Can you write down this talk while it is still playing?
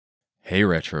Hey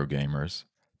retro gamers.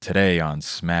 Today on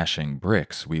Smashing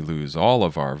Bricks, we lose all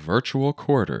of our virtual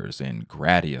quarters in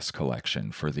Gradius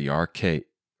collection for the arcade.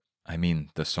 The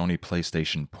Sony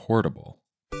PlayStation Portable.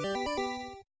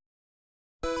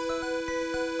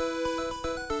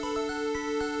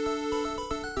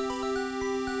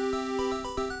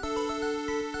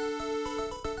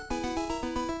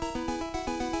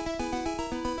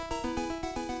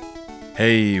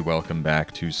 Hey, welcome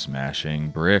back to Smashing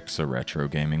Bricks, a retro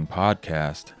gaming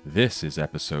podcast. This is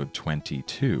episode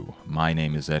 22. My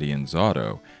name is Eddie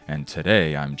Inzauto, and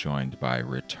today I'm joined by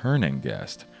returning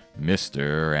guest,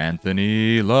 Mr.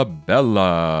 Anthony LaBella.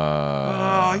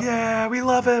 Oh, yeah, we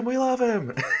love him.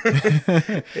 Hey,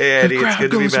 The Eddie, it's crowd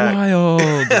good to be goes back. wild.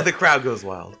 The crowd goes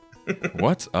wild.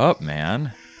 What's up,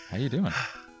 man? How you doing?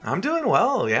 I'm doing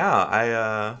well,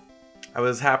 yeah. I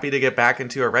was happy to get back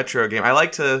into a retro game. I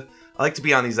like to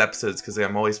be on these episodes because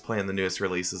I'm always playing the newest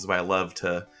releases, but I love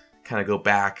to kind of go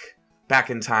back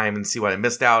in time and see what I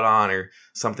missed out on or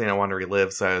something I want to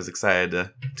relive, so I was excited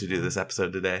to do this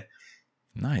episode today.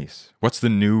 Nice. What's the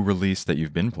new release that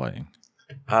you've been playing?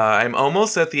 I'm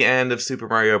almost at the end of Super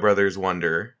Mario Bros.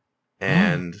 Wonder,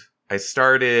 and I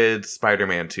started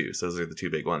Spider-Man 2, so those are the two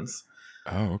big ones.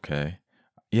 Oh, okay.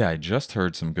 Yeah, I just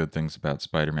heard some good things about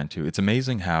Spider-Man 2. It's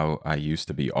amazing how I used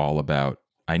to be all about,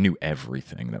 I knew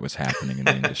everything that was happening in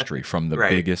the industry, from the Right.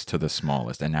 biggest to the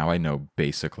smallest, and now I know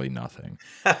basically nothing.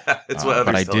 It's what others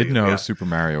but I tell did you, know yeah. Super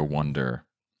Mario Wonder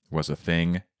was a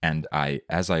thing, and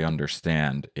as I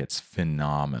understand, it's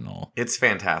phenomenal. It's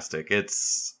fantastic.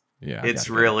 It's Yeah,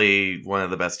 really one of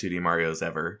the best 2D Marios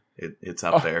ever. It's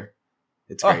up there.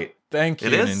 It's Oh, great. thank you,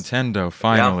 It is? Nintendo.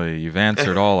 Finally, you've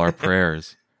answered all our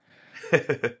prayers.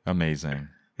 Amazing.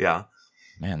 Yeah.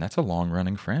 Man, that's a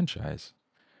long-running franchise.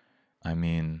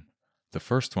 The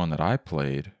first one that I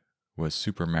played was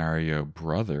Super Mario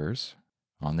Brothers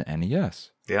on the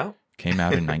NES. Yeah. Came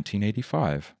out in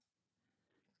 1985.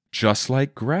 Just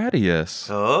like Gradius.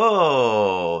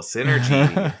 Oh,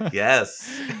 synergy.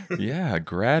 Yes. Yeah,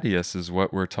 Gradius is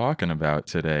what we're talking about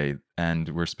today. And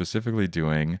we're specifically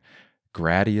doing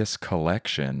Gradius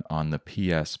Collection on the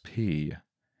PSP.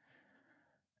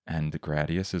 And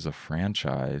Gradius is a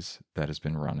franchise that has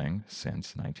been running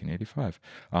since 1985.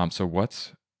 So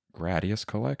what's Gradius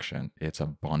Collection? It's a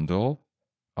bundle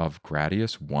of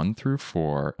Gradius 1 through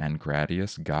 4 and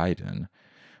Gradius Gaiden,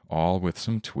 all with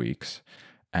some tweaks.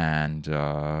 And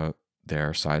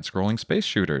they're side-scrolling space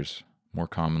shooters, more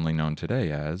commonly known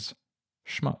today as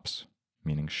shmups,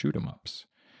 meaning shoot-em-ups.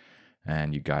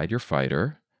 And you guide your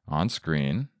fighter on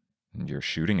screen, and you're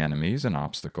shooting enemies and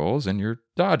obstacles, and you're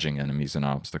dodging enemies and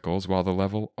obstacles while the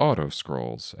level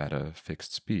auto-scrolls at a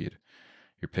fixed speed.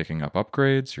 You're picking up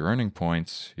upgrades, you're earning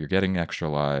points, you're getting extra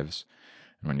lives,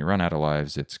 and when you run out of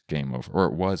lives, it's game over. Or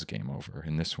it was game over.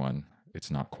 In this one, it's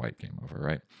not quite game over,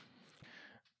 right?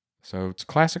 So it's a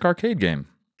classic arcade game.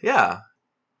 Yeah.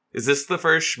 Is this the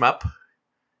first shmup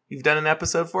you've done an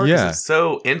episode for? 'Cause Yeah. it's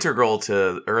so integral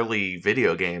to early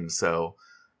video games, so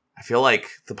I feel like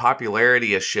the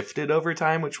popularity has shifted over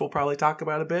time, which we'll probably talk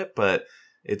about a bit, but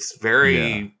it's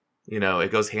very,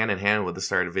 it goes hand in hand with the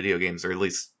start of video games, or at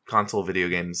least console video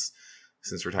games,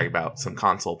 since we're talking about some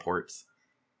console ports.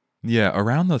 Yeah,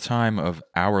 around the time of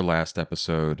our last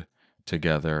episode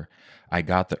together, I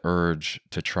got the urge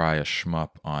to try a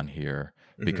shmup on here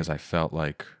because I felt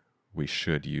like we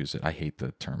should use it. I hate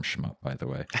the term shmup, by the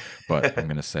way, but I'm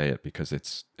going to say it because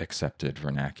it's accepted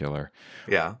vernacular.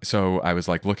 Yeah. So I was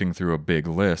like looking through a big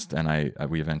list, and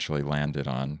we eventually landed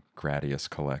on Gradius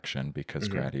Collection because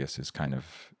Gradius is kind of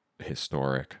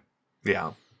historic.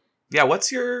 Yeah. Yeah,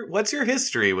 what's your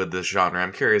history with this genre?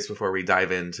 I'm curious before we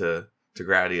dive into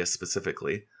Gradius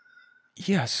specifically.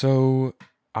 Yeah, so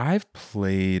I've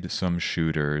played some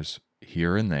shooters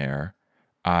here and there.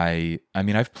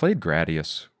 I've played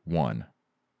Gradius 1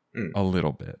 a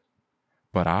little bit,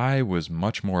 but I was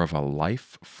much more of a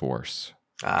Life Force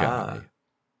guy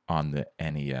on the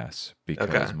NES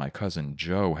because my cousin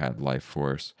Joe had Life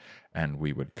Force, and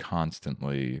we would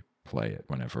constantly play it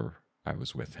whenever I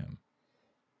was with him.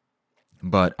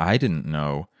 But I didn't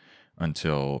know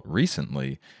until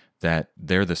recently that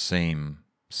they're the same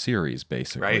series,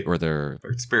 basically, Right. or they're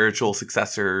spiritual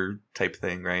successor type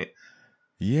thing, right?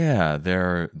 Yeah,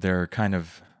 they're kind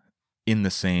of in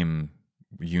the same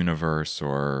universe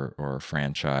or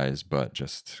franchise, but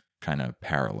just kind of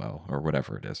parallel or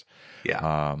whatever it is.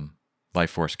 Yeah.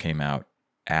 Life Force came out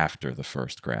after the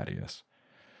first Gradius,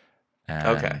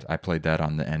 and I played that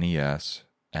on the NES,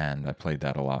 and I played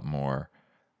that a lot more,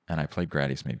 and I played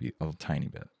Gradius maybe a tiny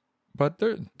bit. But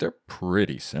they're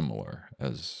pretty similar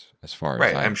as far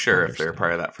as I'm sure if they're understand.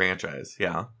 part of that franchise.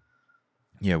 Yeah.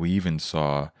 Yeah, we even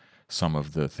saw some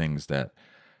of the things that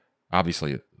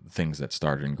obviously things that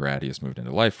started in Gradius moved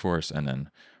into Life Force, and then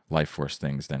Life Force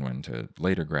things then went into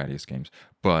later Gradius games.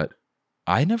 But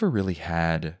I never really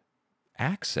had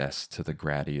access to the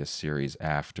Gradius series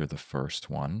after the first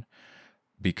one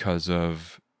because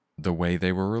of the way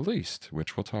they were released,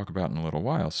 which we'll talk about in a little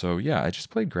while. So yeah, I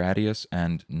just played Gradius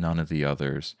and none of the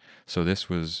others. So this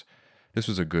was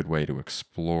a good way to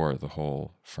explore the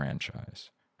whole franchise.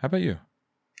 How about you?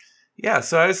 Yeah,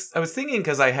 so I was thinking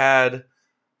because I had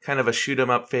kind of a shoot 'em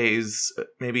up phase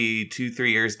maybe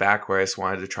 2-3 years back where I just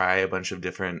wanted to try a bunch of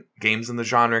different games in the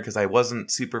genre because I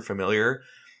wasn't super familiar,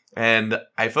 and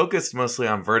I focused mostly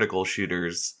on vertical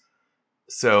shooters.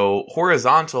 So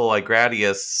horizontal like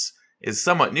Gradius is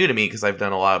somewhat new to me because I've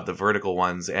done a lot of the vertical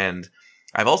ones, and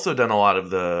I've also done a lot of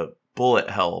the bullet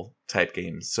hell type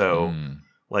games. So Mm.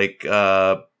 like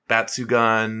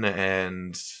Batsugun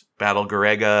and Battle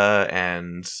Garega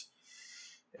and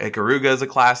Ikaruga is a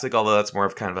classic, although that's more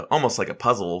of kind of almost like a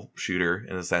puzzle shooter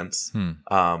in a sense. Hmm.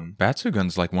 Um,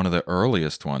 Batsugun's like one of the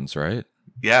earliest ones, right?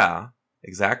 yeah,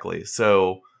 exactly.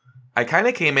 So I kind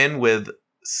of came in with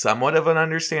somewhat of an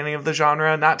understanding of the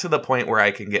genre, not to the point where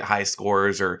I can get high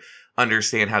scores or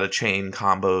understand how to chain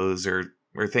combos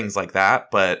or things like that,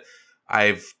 but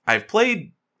I've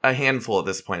played a handful at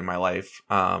this point in my life.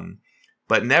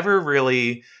 But I've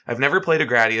never played a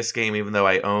Gradius game, even though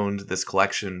I owned this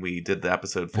collection we did the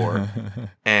episode for.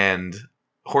 And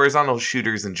horizontal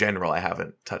shooters in general, I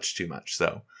haven't touched too much.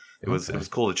 So it Okay. was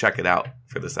cool to check it out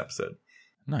for this episode.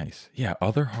 Nice. Yeah,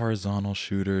 other horizontal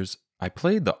shooters. I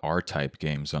played the R-Type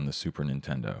games on the Super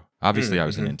Nintendo. Obviously, I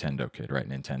was a Mm-hmm. Nintendo kid, right?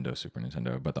 Nintendo, Super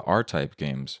Nintendo. But the R-Type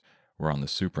games were on the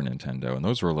Super Nintendo, and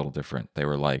those were a little different. They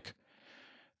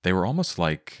were almost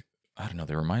like, I don't know,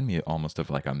 they remind me almost of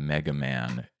like a Mega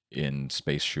Man in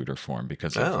space shooter form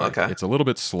because of Oh, like, okay. it's a little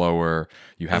bit slower.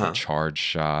 You Uh have a huh. charge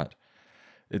shot.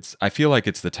 I feel like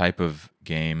it's the type of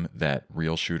game that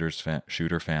real shooter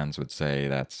fans would say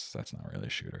that's not really a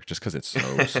shooter just because it's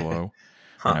so slow.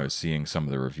 And I Huh. was seeing some of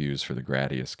the reviews for the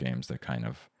Gradius games that kind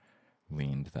of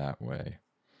leaned that way.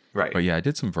 Right. But yeah, I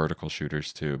did some vertical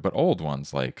shooters too, but old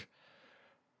ones like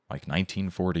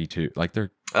 1942, like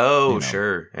they're you Oh, know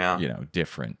sure. Yeah.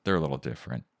 different. They're a little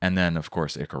different. And then of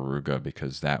course Ikaruga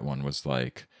because that one was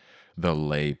like the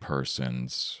lay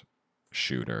person's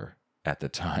shooter at the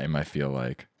time. I feel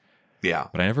like. Yeah.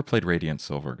 But I never played Radiant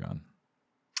Silvergun.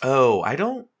 Oh, I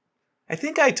don't. I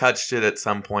think I touched it at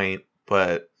some point,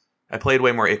 but I played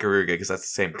way more Ikaruga because that's the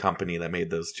same company that made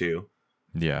those two.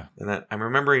 Yeah. And then I'm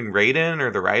remembering Raiden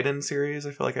or the Raiden series.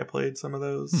 I feel like I played some of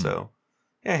those. Hmm. So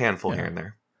yeah, a handful here Yeah. and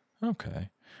there. Okay.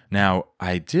 Now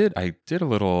I did a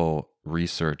little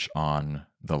research on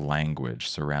the language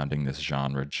surrounding this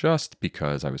genre just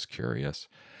because I was curious.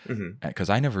 Hmm.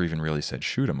 Because I never even really said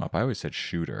shoot 'em up. I always said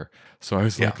shooter. So I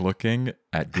was Yeah. like looking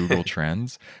at Google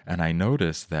Trends and I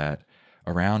noticed that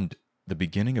around the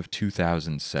beginning of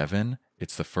 2007,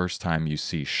 it's the first time you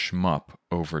see shmup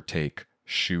overtake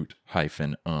shoot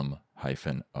hyphen up.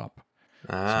 So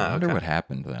I Ah, wonder okay. what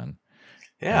happened then.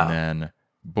 And Yeah. then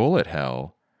bullet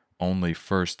hell only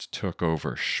first took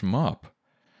over shmup,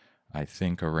 I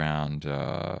think around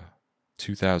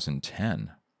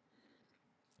 2010,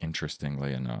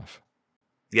 interestingly enough.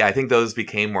 Yeah, I think those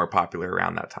became more popular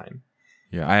around that time.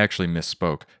 Yeah, I actually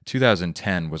misspoke.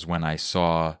 2010 was when I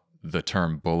saw the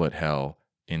term bullet hell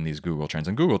in these Google Trends.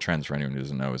 And Google Trends, for anyone who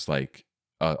doesn't know, is like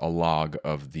a log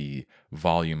of the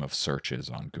volume of searches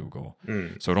on Google. So it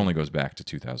Mm-hmm. only goes back to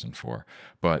 2004.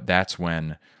 But that's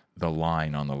when the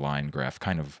line on the line graph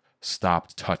kind of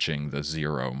stopped touching the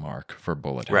zero mark for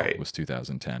bullet hell Right. was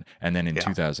 2010. And then in Yeah.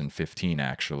 2015,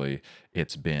 actually,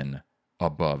 it's been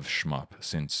above shmup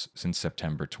since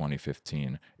September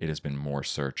 2015. It has been more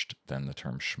searched than the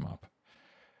term shmup.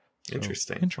 So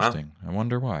Interesting. Wow. interesting. I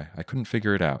wonder why. I couldn't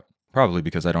figure it out. Probably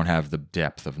because I don't have the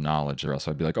depth of knowledge, or else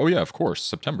I'd be like, oh yeah, of course,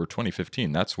 September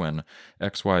 2015. That's when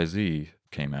XYZ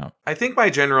came out. I think my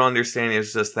general understanding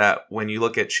is just that when you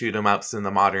look at shoot 'em ups in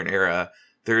the modern era,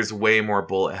 there's way more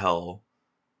bullet hell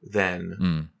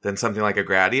than Mm, something like a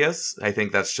Gradius. I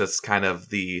think that's just kind of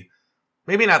the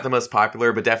maybe not the most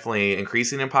popular, but definitely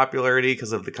increasing in popularity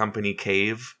because of the company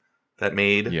Cave that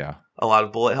made yeah. a lot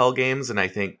of bullet hell games, and I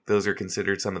think those are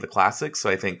considered some of the classics. So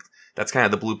I think that's kind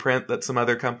of the blueprint that some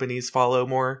other companies follow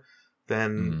more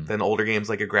Mm, than older games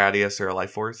like a Gradius or a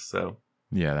Life Force. So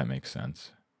yeah, that makes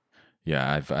sense.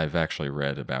 Yeah, I've actually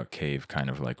read about Cave kind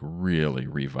of like really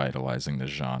revitalizing the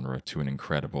genre to an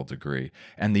incredible degree.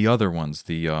 And the other ones,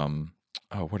 the oh,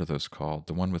 what are those called?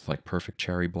 The one with like Perfect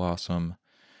Cherry Blossom,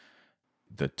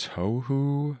 the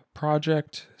Tohu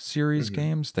Project series mhm.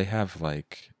 games, they have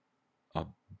like a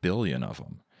billion of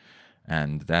them.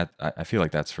 And that I feel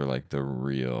like that's for like the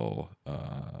real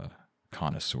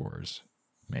connoisseurs,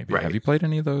 maybe. Have Right. you played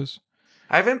any of those?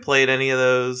 I haven't played any of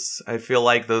those. I feel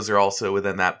like those are also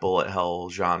within that bullet hell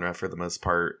genre for the most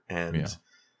part. And Yeah.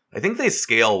 I think they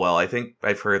scale well. I think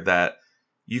I've heard that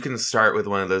you can start with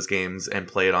one of those games and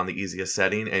play it on the easiest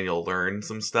setting and you'll learn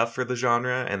some stuff for the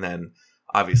genre. And then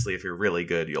obviously if you're really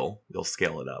good, you'll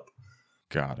scale it up.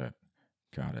 Got it.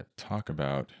 Got it. Talk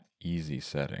about easy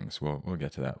settings. We'll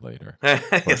get to that later. But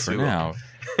Yes, for we will. now,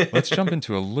 let's jump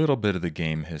into a little bit of the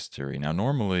game history. Now,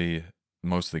 normally,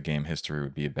 most of the game history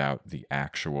would be about the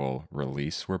actual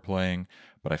release we're playing,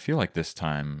 but I feel like this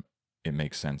time it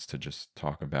makes sense to just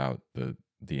talk about the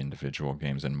individual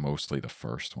games and mostly the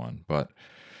first one. But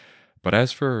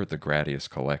as for the Gradius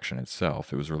collection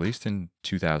itself, it was released in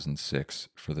 2006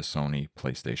 for the Sony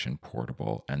PlayStation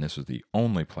Portable, and this was the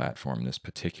only platform this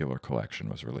particular collection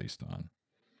was released on.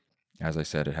 As I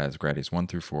said, it has Gradius 1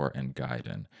 through 4 and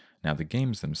Gaiden. Now, the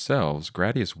games themselves,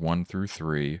 Gradius 1 through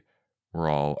 3, were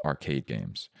all arcade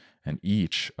games, and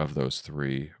each of those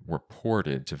three were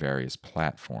ported to various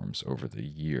platforms over the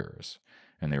years.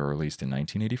 And they were released in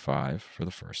 1985 for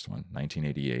the first one,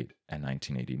 1988, and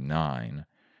 1989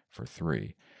 for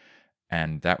 3.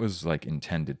 And that was like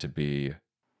intended to be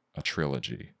a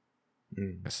trilogy,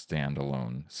 a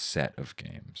standalone set of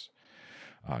games.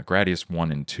 Gradius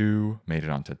 1 and 2 made it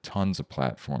onto tons of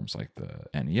platforms like the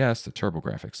NES, the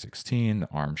TurboGrafx 16, the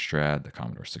Amstrad, the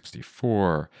Commodore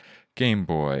 64, Game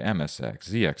Boy, MSX,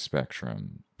 ZX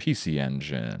Spectrum, PC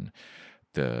Engine,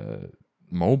 the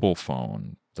mobile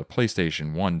phone, the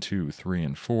PlayStation 1, 2, 3,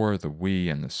 and 4, the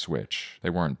Wii, and the Switch. They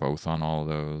weren't both on all of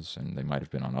those, and they might have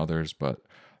been on others, but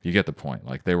you get the point.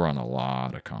 Like, they were on a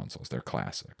lot of consoles. They're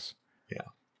classics. Yeah.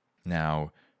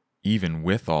 Now, even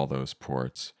with all those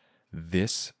ports,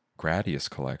 this Gradius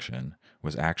collection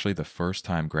was actually the first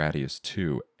time Gradius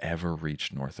 2 ever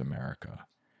reached North America.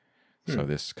 So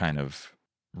this kind of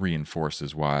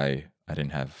reinforces why I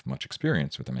didn't have much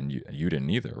experience with them, and you didn't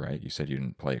either, right? You said you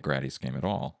didn't play a Gradius game at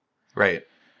all. Right.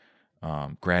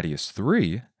 Gradius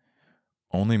 3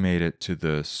 only made it to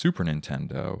the Super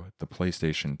Nintendo, the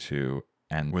PlayStation 2,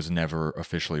 and was never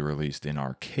officially released in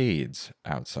arcades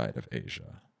outside of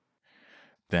Asia.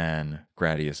 Then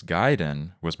Gradius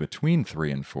Gaiden was between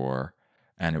 3 and 4,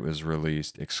 and it was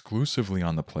released exclusively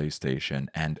on the PlayStation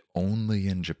and only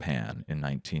in Japan in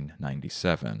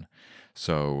 1997.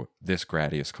 So this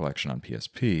Gradius collection on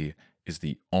PSP is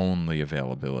the only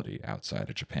availability outside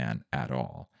of Japan at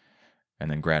all. And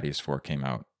then Gradius 4 came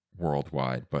out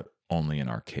worldwide, but only in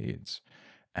arcades.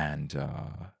 And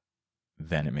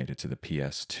then it made it to the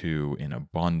PS2 in a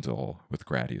bundle with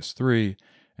Gradius 3,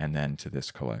 and then to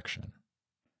this collection.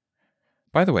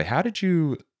 By the way, how did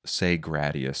you say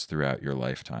Gradius throughout your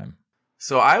lifetime?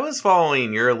 So I was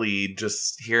following your lead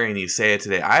just hearing you say it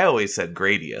today. I always said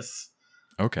Gradius.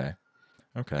 Okay.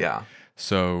 Yeah.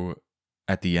 So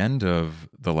at the end of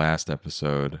the last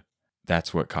episode,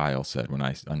 that's what Kyle said when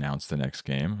I announced the next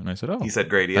game. And I said, oh. He said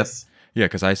Gradius. Yeah,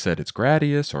 because I said it's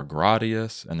Gradius or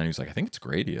Gradius. And then he was like, I think it's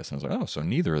Gradius. And I was like, oh, so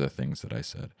neither of the things that I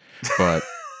said. But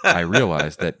I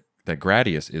realized that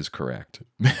Gradius is correct.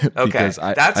 Because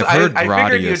Okay. I've heard I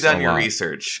figured Gradius you'd done a your lot.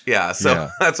 research. Yeah, so Yeah.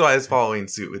 that's why I was following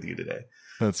suit with you today.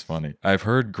 That's funny. I've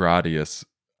heard Gradius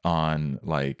on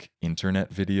like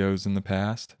internet videos in the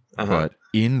past, but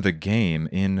in the game,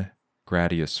 in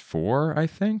Gradius 4, I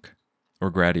think,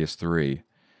 or Gradius 3,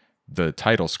 the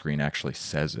title screen actually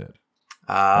says it.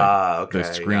 Okay. The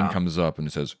screen comes up and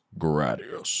it says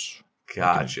Gradius.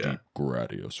 Gotcha. Like in a deep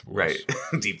Gradius voice.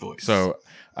 Right. Deep voice. So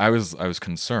I was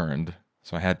concerned,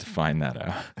 so I had to find that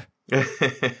out.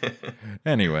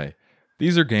 Anyway,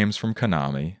 these are games from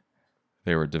Konami.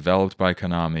 They were developed by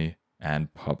Konami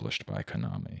and published by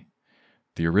Konami.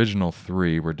 The original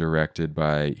 3 were directed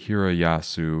by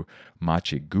Hiroyasu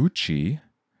Machiguchi,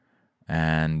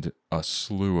 and a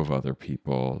slew of other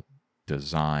people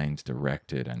designed,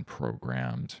 directed, and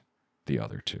programmed the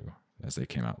other 2 as they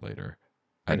came out later.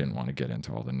 I didn't want to get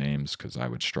into all the names because I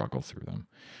would struggle through them.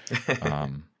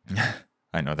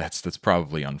 I know that's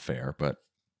probably unfair, but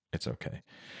it's okay.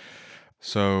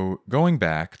 So going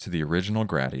back to the original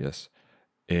Gradius,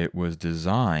 it was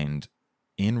designed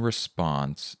in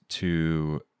response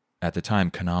to, at the time,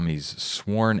 Konami's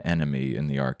sworn enemy in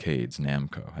the arcades,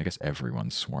 Namco. I guess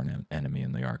everyone's sworn enemy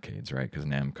in the arcades, right? Because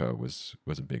Namco was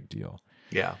a big deal.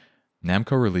 Yeah.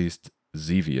 Namco released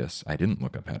Xevious. I didn't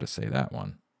look up how to say that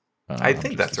one. I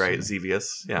think that's right,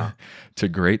 Xevious. Yeah. To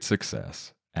great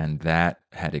success. And that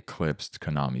had eclipsed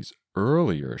Konami's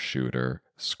earlier shooter,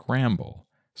 Scramble.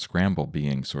 Scramble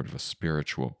being sort of a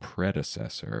spiritual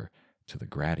predecessor to the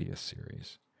Gradius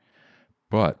series.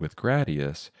 But with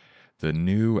Gradius, the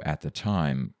new, at the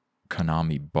time,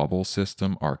 Konami Bubble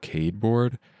System arcade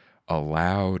board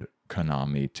allowed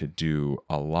Konami to do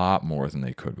a lot more than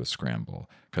they could with Scramble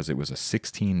because it was a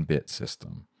 16-bit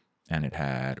system and it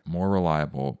had more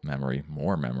reliable memory,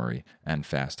 more memory, and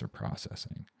faster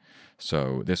processing.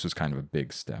 So this was kind of a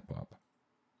big step up.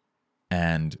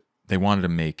 And they wanted to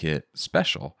make it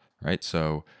special, right?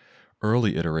 So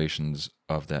early iterations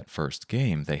of that first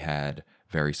game, they had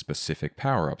very specific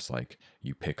power-ups like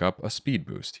you pick up a speed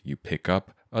boost, you pick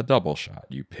up a double shot,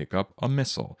 you pick up a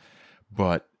missile.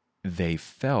 But they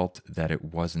felt that it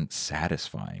wasn't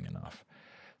satisfying enough.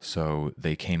 So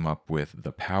they came up with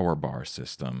the power bar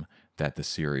system that the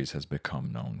series has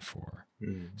become known for.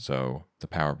 So the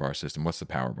power bar system, what's the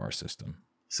power bar system?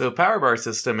 So power bar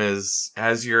system is,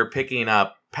 as you're picking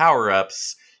up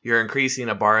power-ups, you're increasing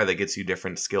a bar that gets you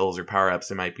different skills or power-ups.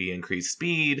 It might be increased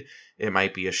speed, it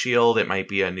might be a shield, it might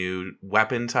be a new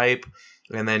weapon type,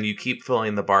 and then you keep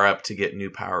filling the bar up to get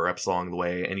new power-ups along the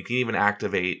way, and you can even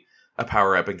activate a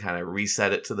power-up and kind of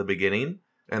reset it to the beginning.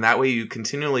 And that way you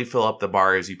continually fill up the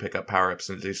bar as you pick up power-ups,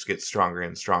 and it just gets stronger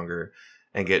and stronger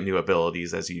and get new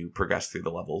abilities as you progress through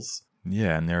the levels.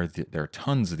 Yeah, and there are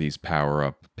tons of these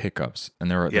power-up pickups, and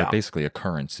they're basically a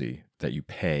currency that you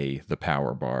pay the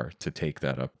power bar to take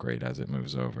that upgrade as it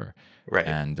moves over. Right.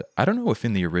 And I don't know if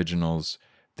in the originals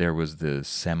there was the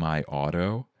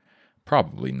semi-auto.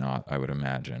 Probably not, I would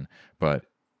imagine. But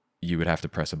you would have to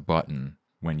press a button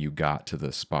when you got to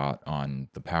the spot on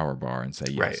the power bar and say,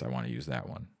 yes, I want to use that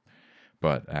one.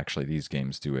 But actually, these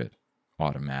games do it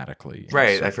automatically.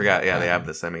 Right, I forgot. Yeah, they have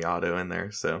the semi-auto in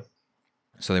there, so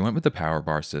they went with the power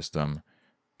bar system.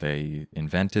 They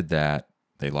invented that.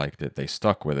 They liked it. They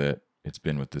stuck with it. It's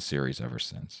been with the series ever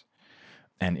since.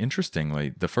 And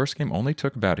interestingly, the first game only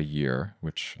took about a year,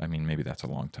 which, I mean, maybe that's a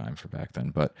long time for back then,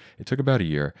 but it took about a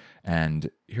year. And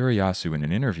Hiroyasu, in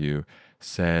an interview,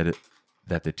 said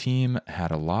that the team had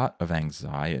a lot of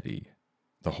anxiety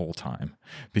the whole time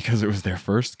because it was their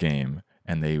first game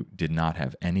and they did not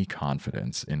have any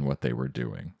confidence in what they were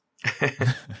doing.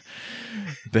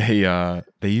 They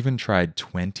even tried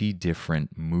 20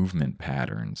 different movement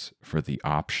patterns for the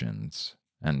options.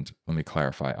 And let me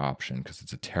clarify option because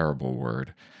it's a terrible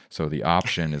word. So the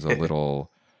option is a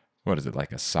little, what is it,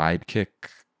 like a sidekick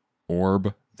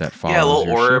orb that follows a little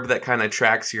your orb ship? that kind of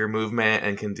tracks your movement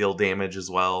and can deal damage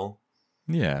as well.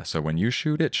 Yeah, so when you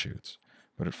shoot, it shoots,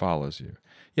 but it follows you.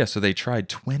 Yeah, so they tried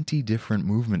 20 different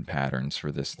movement patterns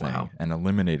for this thing and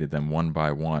eliminated them one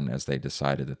by one as they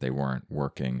decided that they weren't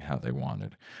working how they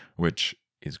wanted, which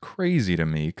is crazy to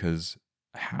me because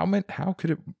how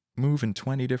could it move in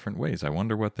 20 different ways? I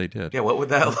wonder what they did. Yeah, what would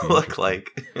that look like?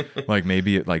 Like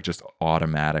maybe it like just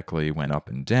automatically went up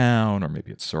and down, or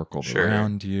maybe it circled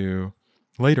around you.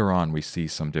 Later on, we see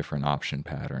some different option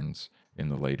patterns in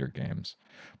the later games.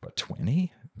 But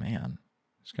 20? Man,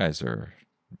 these guys are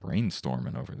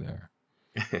brainstorming over there.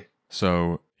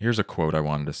 So here's a quote I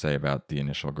wanted to say about the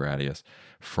initial Gradius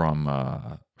from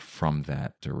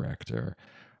that director.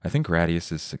 I think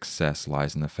Gradius's success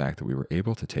lies in the fact that we were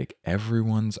able to take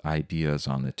everyone's ideas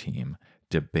on the team,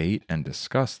 debate and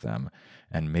discuss them,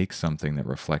 and make something that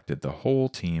reflected the whole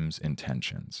team's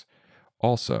intentions.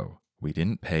 Also, we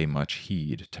didn't pay much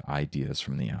heed to ideas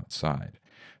from the outside.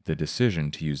 The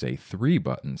decision to use a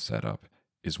 3-button setup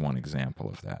is one example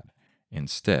of that.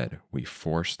 Instead, we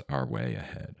forced our way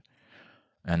ahead.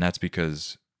 And that's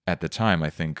because at the time, I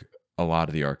think a lot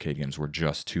of the arcade games were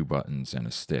just 2 buttons and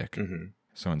a stick. Mm-hmm.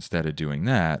 So instead of doing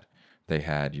that, they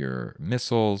had your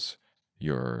missiles,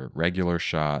 your regular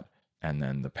shot, and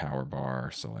then the power bar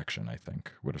selection, I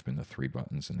think, would have been the 3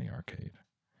 buttons in the arcade.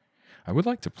 I would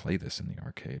like to play this in the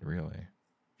arcade, really.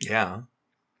 Yeah.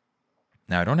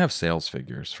 Now, I don't have sales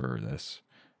figures for this,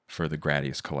 for the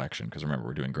Gradius collection, because remember,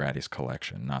 we're doing Gradius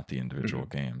collection, not the individual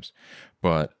games.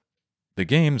 But the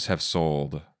games have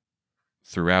sold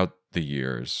throughout the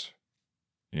years.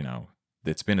 You know,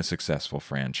 it's been a successful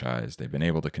franchise. They've been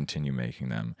able to continue making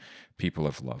them. People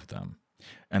have loved them.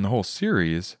 And the whole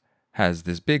series has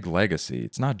this big legacy.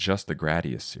 It's not just the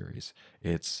Gradius series.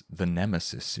 It's the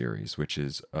Nemesis series, which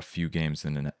is a few games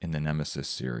in the Nemesis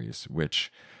series,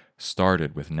 which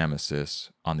started with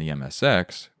Nemesis on the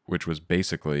MSX, which was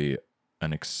basically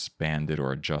an expanded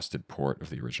or adjusted port of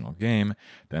the original game.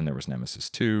 Then there was Nemesis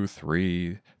 2,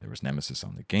 3. There was Nemesis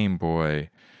on the Game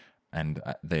Boy. And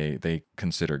they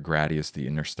consider Gradius the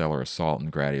Interstellar Assault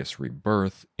and Gradius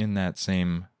Rebirth in that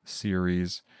same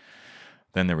series.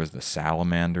 Then there was the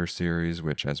Salamander series,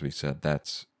 which, as we said,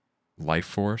 that's Life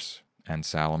Force. and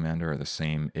Salamander are the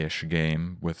same-ish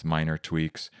game with minor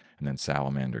tweaks, and then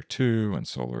Salamander 2 and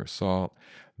Solar Assault.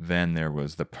 Then there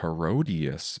was the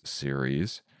Parodius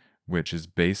series, which is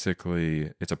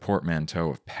basically, it's a portmanteau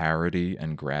of Parody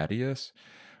and Gradius,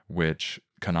 which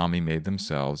Konami made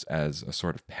themselves as a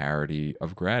sort of parody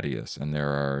of Gradius, and there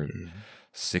are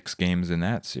 6 games in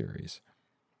that series.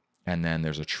 And then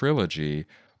there's a trilogy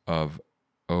of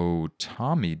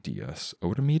Otomedius?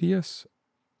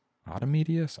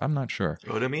 I'm not sure.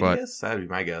 Otomedius? That'd be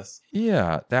my guess.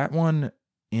 Yeah, that one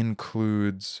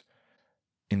includes,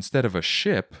 instead of a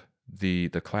ship, the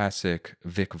classic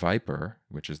Vic Viper,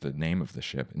 which is the name of the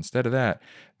ship, instead of that,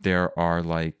 there are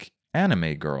like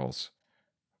anime girls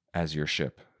as your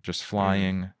ship, just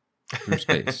flying through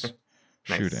space,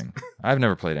 Nice. shooting. I've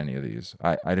never played any of these.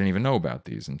 I didn't even know about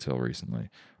these until recently.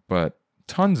 But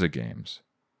tons of games,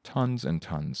 tons and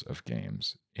tons of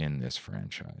games in this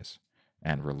franchise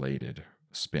and related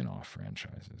spin-off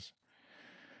franchises.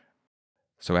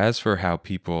 So as for how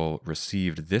people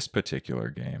received this particular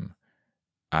game,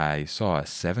 I saw a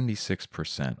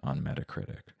 76% on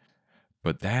Metacritic.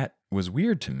 But that was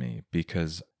weird to me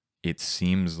because it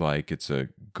seems like it's a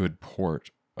good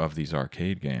port of these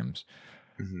arcade games.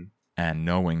 Mm-hmm. And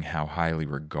knowing how highly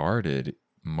regarded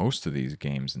most of these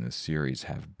games in this series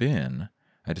have been,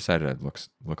 I decided I'd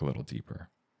look a little deeper.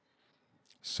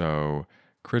 So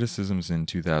criticisms in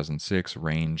 2006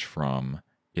 range from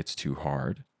it's too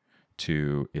hard,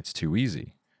 to it's too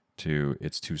easy, to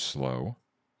it's too slow,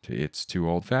 to it's too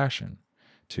old-fashioned,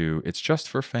 to it's just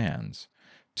for fans,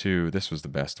 to, this was the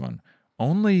best one,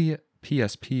 only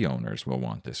PSP owners will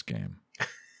want this game.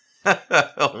 What?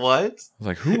 I was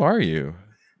like, who are you?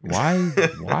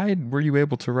 Why were you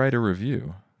able to write a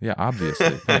review? Yeah,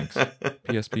 obviously. Thanks.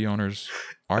 PSP owners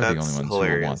are the only ones who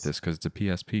will want this because it's a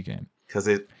PSP game. Because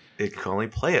it can only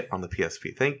play it on the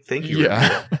PSP. Thank you.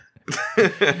 Yeah.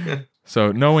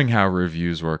 So knowing how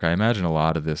reviews work, I imagine a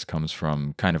lot of this comes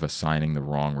from kind of assigning the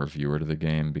wrong reviewer to the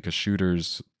game, because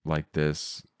shooters like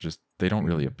this, just, they don't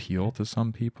really appeal to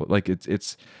some people. Like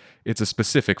it's a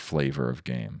specific flavor of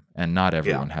game, and not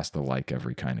everyone has to like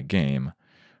every kind of game,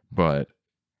 but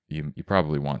you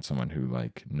probably want someone who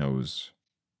like knows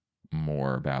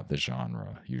more about the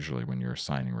genre, usually when you're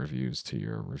assigning reviews to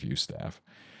your review staff.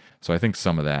 So I think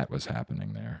some of that was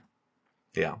happening there.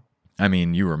 Yeah. I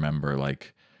mean, you remember,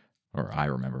 like, or I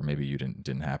remember, maybe you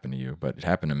didn't happen to you, but it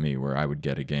happened to me where I would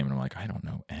get a game and I'm like, I don't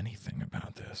know anything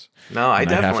about this. No, I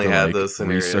definitely had those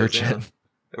scenarios. Research it.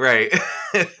 Right.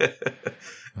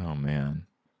 Oh man.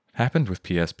 Happened with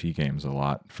PSP games a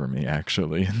lot for me,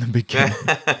 actually, in the beginning.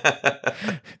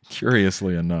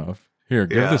 Curiously enough. Here,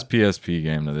 give this PSP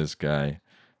game to this guy,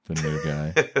 the new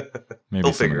guy.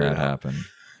 Maybe some of that happened.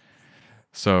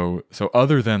 So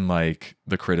other than like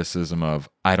the criticism of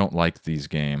I don't like these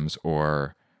games,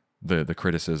 or the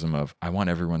criticism of I want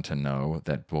everyone to know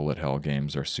that bullet hell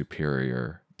games are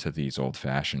superior to these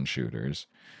old-fashioned shooters,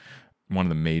 one of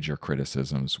the major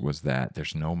criticisms was that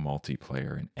there's no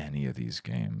multiplayer in any of these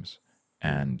games.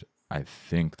 And I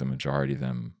think the majority of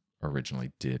them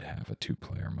originally did have a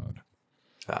 2-player mode.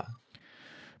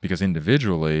 Because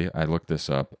individually, I looked this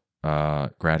up,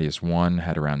 Gradius 1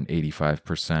 had around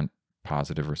 85%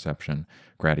 positive reception,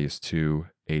 Gradius 2,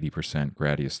 80%,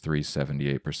 Gradius 3,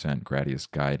 78%, Gradius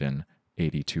Gaiden,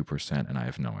 82%, and I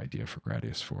have no idea for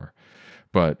Gradius 4.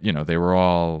 But, you know, they were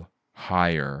all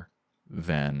higher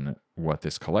than what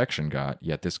this collection got,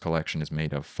 yet this collection is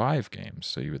made of 5 games,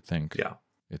 so you would think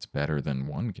it's better than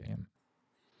 1 game.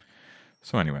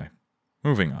 So anyway,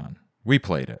 moving on. We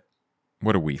played it.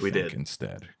 What do we think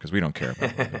instead? Because we don't care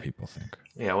about what other people think.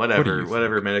 Yeah, whatever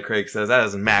Metacritic says, that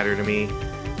doesn't matter to me.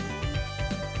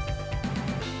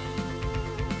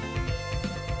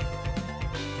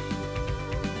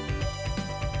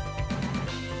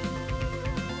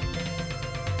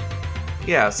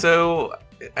 Yeah, so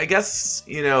I guess,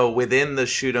 you know, within the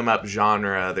shoot 'em up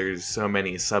genre, there's so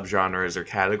many subgenres or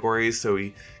categories. So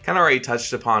we kind of already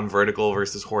touched upon vertical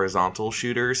versus horizontal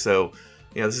shooter. So,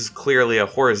 you know, this is clearly a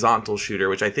horizontal shooter,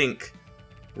 which I think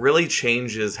really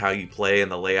changes how you play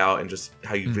and the layout and just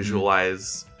how you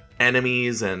visualize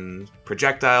enemies and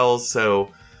projectiles.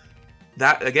 So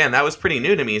that, again, that was pretty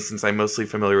new to me since I'm mostly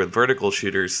familiar with vertical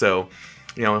shooters. So,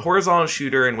 you know, a horizontal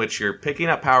shooter in which you're picking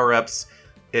up power-ups,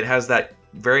 it has that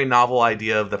very novel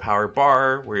idea of the power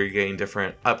bar where you're getting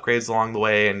different upgrades along the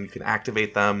way and you can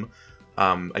activate them.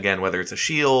 Again, whether it's a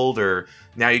shield, or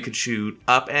now you could shoot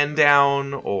up and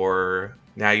down, or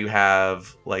now you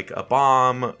have like a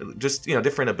bomb, just, you know,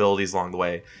 different abilities along the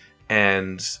way,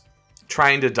 and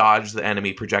trying to dodge the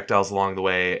enemy projectiles along the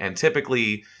way. And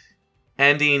typically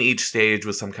ending each stage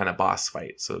with some kind of boss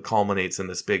fight. So it culminates in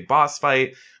this big boss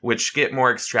fight, which get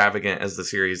more extravagant as the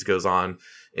series goes on.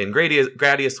 In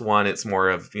Gradius 1, it's more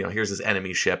of, here's this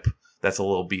enemy ship that's a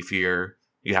little beefier.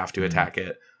 You have to attack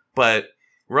it. But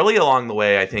really along the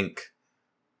way, I think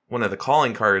one of the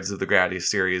calling cards of the Gradius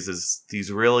series is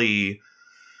these really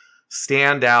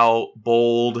standout,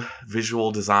 bold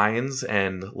visual designs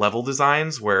and level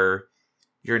designs where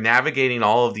you're navigating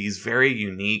all of these very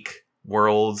unique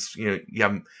worlds. You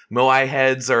have Moai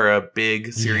heads are a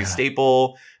big series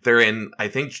staple. They're in, I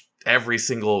think, every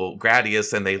single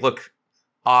Gradius, and they look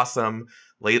awesome.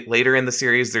 Later in the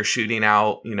series, they're shooting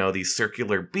out, these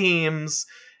circular beams,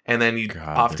 and then you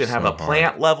often have a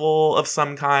plant level of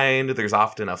some kind. There's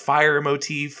often a fire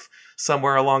motif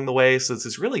somewhere along the way. So it's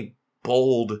this really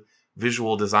bold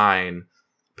visual design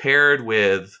paired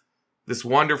with this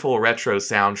wonderful retro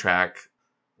soundtrack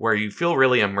where you feel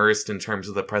really immersed in terms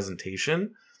of the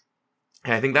presentation.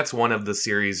 And I think that's one of the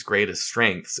series' greatest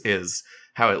strengths is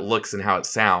how it looks and how it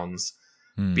sounds.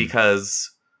 Because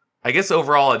I guess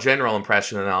overall a general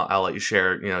impression, and I'll let you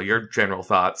share, your general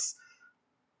thoughts.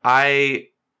 I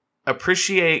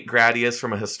appreciate Gradius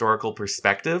from a historical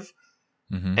perspective,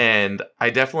 and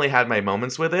I definitely had my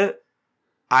moments with it.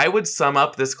 I would sum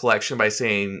up this collection by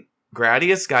saying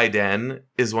Gradius Gaiden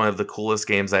is one of the coolest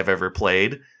games I've ever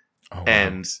played. Oh, wow.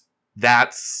 And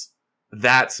that's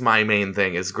my main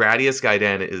thing, is Gradius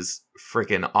Gaiden is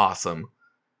freaking awesome.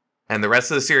 And the rest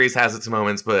of the series has its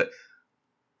moments, but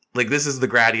this is the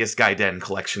Gradius Gaiden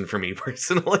collection for me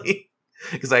personally,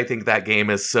 because I think that game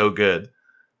is so good.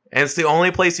 And it's the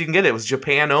only place you can get it. It was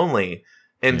Japan only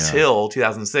until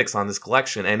 2006 on this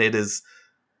collection. And it is,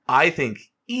 I think,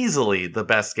 easily the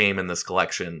best game in this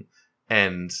collection.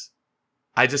 And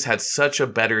I just had such a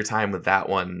better time with that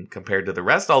one compared to the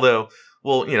rest. Although,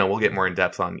 we'll get more in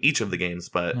depth on each of the games.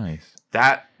 But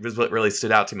that was what really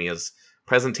stood out to me is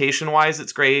presentation-wise,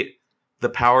 it's great. The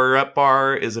power-up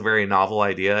bar is a very novel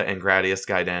idea. And Gradius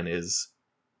Gaiden is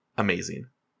amazing.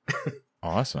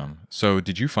 Awesome. So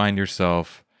did you find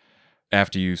yourself,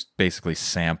 after you basically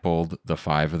sampled the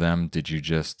 5 of them, did you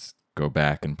just go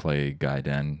back and play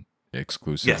Gaiden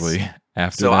exclusively? Yes.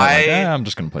 After that? I'm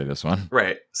just going to play this one.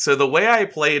 Right. So the way I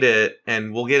played it,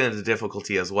 and we'll get into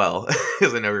difficulty as well,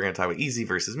 because I know we're going to talk about easy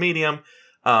versus medium.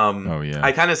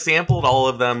 I kind of sampled all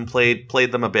of them, played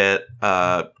them a bit,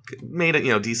 made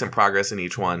it, decent progress in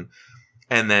each one,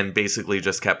 and then basically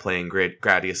just kept playing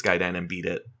Gradius Gaiden and beat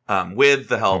it with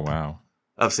the help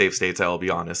of save states. I will be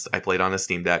honest. I played on a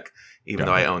Steam Deck, even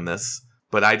though I own this.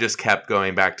 But I just kept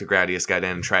going back to Gradius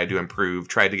Gaiden and tried to improve,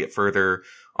 tried to get further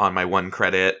on my 1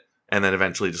 credit, and then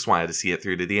eventually just wanted to see it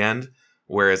through to the end.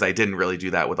 Whereas I didn't really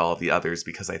do that with all of the others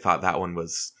because I thought that one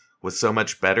was so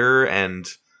much better and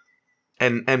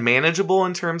manageable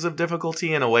in terms of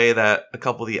difficulty in a way that a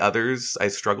couple of the others I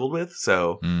struggled with.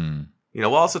 So,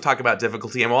 we'll also talk about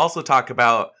difficulty, and we'll also talk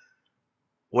about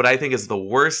what I think is the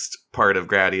worst part of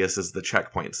Gradius is the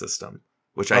checkpoint system,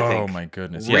 which I think my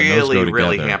goodness.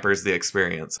 really hampers the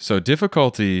experience. So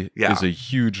difficulty is a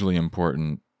hugely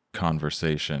important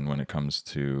conversation when it comes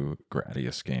to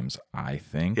Gradius games, I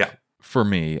think. Yeah. For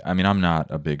me, I mean, I'm not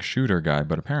a big shooter guy,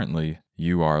 but apparently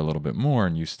you are a little bit more,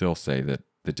 and you still say that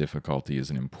the difficulty is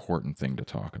an important thing to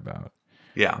talk about.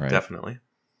 Yeah, right? Definitely.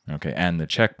 Okay, and the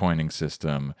checkpointing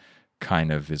system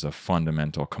kind of is a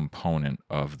fundamental component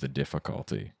of the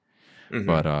difficulty.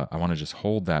 But I want to just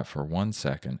hold that for 1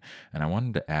 second, and I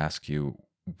wanted to ask you,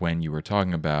 when you were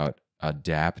talking about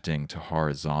adapting to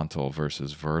horizontal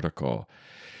versus vertical,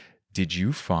 did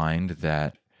you find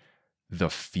that the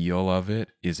feel of it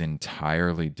is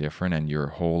entirely different and your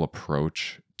whole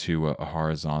approach to a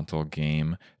horizontal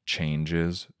game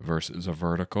changes versus a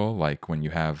vertical? Like when you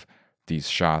have these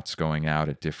shots going out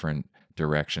at different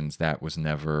directions, that was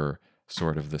never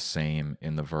sort of the same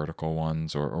in the vertical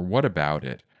ones? Or what about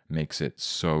it makes it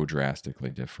so drastically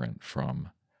different from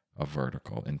a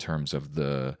vertical in terms of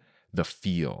the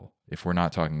feel, if we're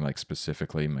not talking like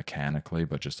specifically mechanically,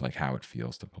 but just like how it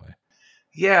feels to play?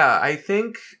 Yeah, I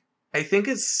think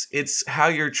it's how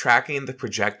you're tracking the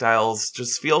projectiles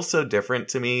just feels so different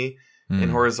to me in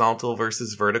horizontal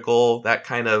versus vertical. That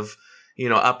kind of,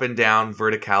 up and down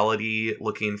verticality,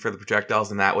 looking for the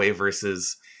projectiles in that way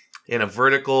versus in a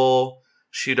vertical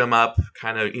shoot 'em up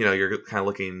kind of, you're kind of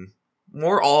looking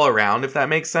more all around, if that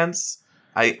makes sense.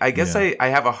 I guess I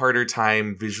have a harder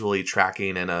time visually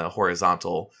tracking in a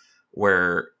horizontal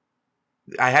where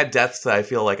I had deaths that I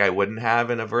feel like I wouldn't have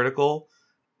in a vertical.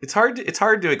 It's hard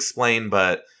to explain,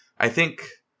 but I think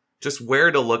just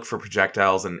where to look for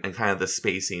projectiles and kind of the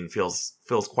spacing feels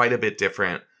quite a bit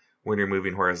different when you're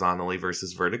moving horizontally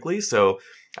versus vertically. So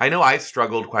I know I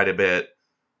struggled quite a bit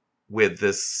with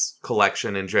this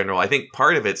collection in general. I think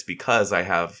part of it's because I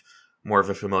have more of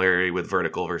a familiarity with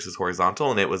vertical versus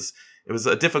horizontal, and it was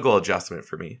a difficult adjustment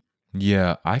for me.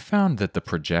 Yeah, I found that the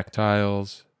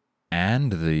projectiles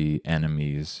and the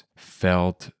enemies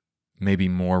felt maybe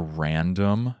more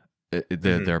random.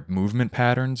 Their movement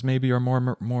patterns maybe are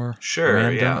more Sure,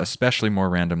 random, yeah. especially more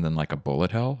random than like a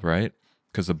bullet hell, right?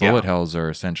 Because the bullet Yeah. hells are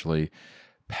essentially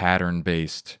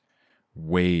pattern-based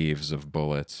waves of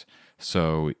bullets.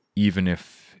 So even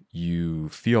if you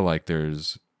feel like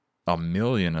there's a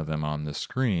million of them on the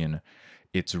screen,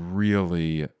 it's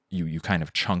really you kind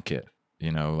of chunk it,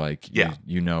 like Yeah.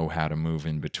 you know how to move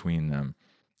in between them.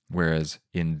 Whereas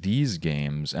in these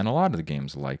games, and a lot of the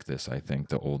games like this, I think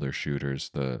the older shooters,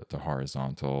 the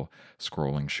horizontal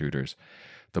scrolling shooters,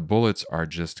 the bullets are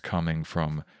just coming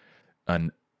from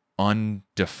an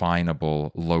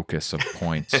undefinable locus of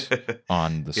points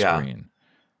on the Yeah. screen.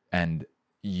 And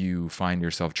you find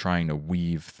yourself trying to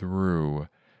weave through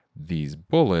these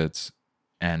bullets,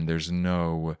 and there's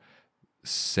no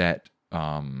set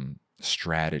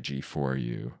strategy for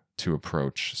you to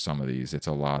approach some of these. It's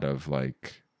a lot of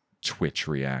like twitch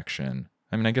reaction.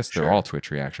 I mean, I guess they're all Sure. twitch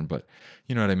reaction, but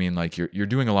you know what I mean? Like you're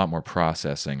doing a lot more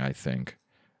processing, I think,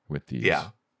 with these Yeah.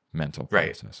 mental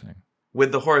Right. processing.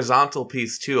 With the horizontal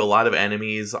piece too, a lot of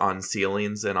enemies on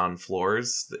ceilings and on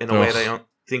floors in a way that I Ugh, don't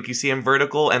think you see in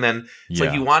vertical. And then it's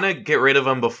like you yeah. want to get rid of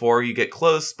them before you get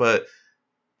close, but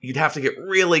you'd have to get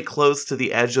really close to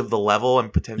the edge of the level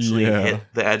and potentially Yeah. hit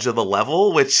the edge of the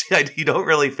level, which you don't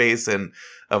really face in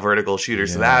a vertical shooter.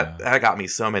 So Yeah. that got me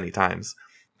so many times.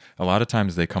 A lot of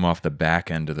times they come off the back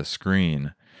end of the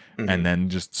screen Hmm. and then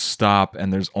just stop,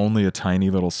 and there's only a tiny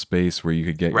little space where you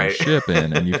could get your Right. ship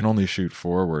in, and you can only shoot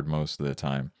forward most of the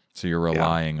time. So you're Yeah.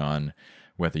 relying on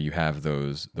whether you have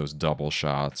those double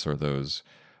shots or those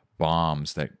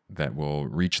bombs that will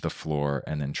reach the floor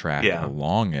and then track Yeah.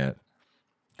 along it,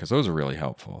 because those are really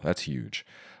helpful. That's huge.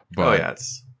 Oh, But yeah.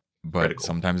 It's but critical.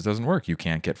 sometimes it doesn't work. You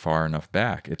can't get far enough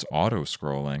back. It's auto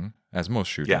scrolling, as most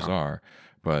shooters Yeah. are,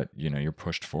 but you're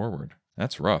pushed forward.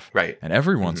 That's rough. Right. And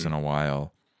every once Hmm. in a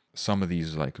while, some of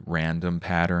these like random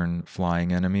pattern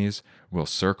flying enemies will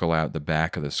circle out the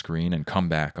back of the screen and come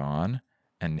back on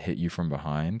and hit you from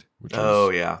behind, which Oh,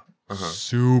 is yeah. Uh-huh.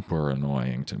 super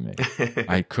annoying to me.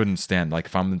 I couldn't stand, like,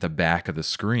 if I'm at the back of the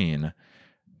screen,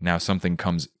 now something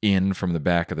comes in from the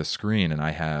back of the screen and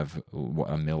I have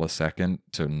a millisecond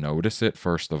to notice it.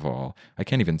 First of all, I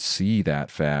can't even see that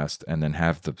fast, and then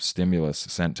have the stimulus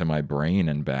sent to my brain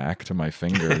and back to my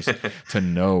fingers to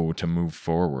know to move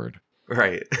forward.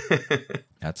 Right.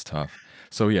 That's tough.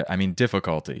 So yeah, I mean,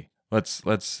 difficulty. Let's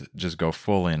just go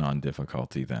full in on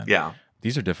difficulty then. Yeah.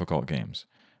 These are difficult games,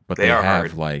 but They they are have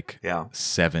hard. like Yeah.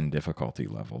 7 difficulty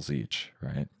levels each,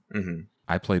 right? Hmm.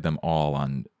 I played them all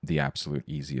on the absolute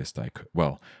easiest I could.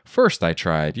 Well, first I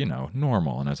tried,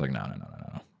 normal, and I was like, no.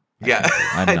 Yeah.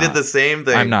 I'm I did not. the same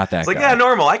thing. I'm not that It's like, guy. yeah,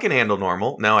 normal. I can handle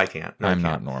normal. No, I can't. No, I I'm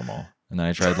not can't. normal. And then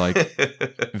I tried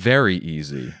like very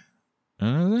easy.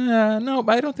 No,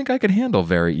 I don't think I could handle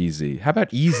very easy. How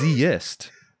about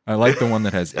easiest? I like the one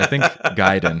that has, I think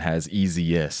Gaiden has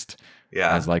easiest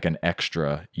Yeah. as like an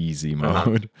extra easy Uh-huh.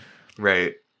 mode.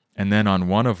 Right. And then on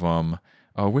one of them,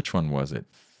 which one was it?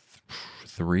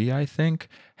 3, I think,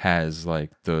 has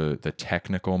like the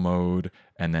technical mode,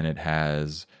 and then it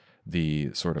has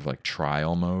the sort of like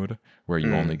trial mode where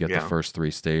you only get the Yeah. first 3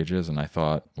 stages. And I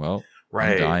thought, well, I'm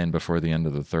Right. dying before the end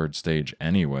of the 3rd stage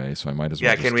anyway, so I might as well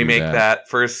Yeah. just Can we do make that. that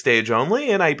first stage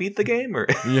only and I beat the game? Or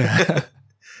Yeah.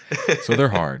 So they're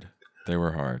hard. They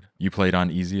were hard. You played on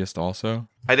easiest also?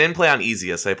 I didn't play on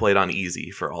easiest. I played on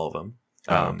easy for all of them.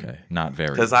 Oh, okay. Not very.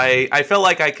 Because easy. I felt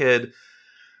like I could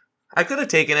have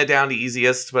taken it down to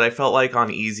easiest, but I felt like on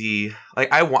easy,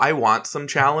 like I want some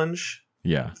challenge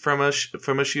Yeah. from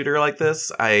a shooter like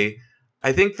this. I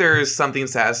think there's something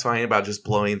satisfying about just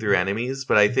blowing through enemies,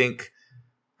 but I think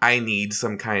I need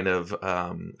some kind of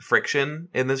friction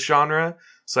in this genre.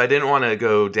 So I didn't want to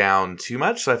go down too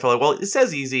much. So I felt like, well, it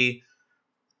says easy.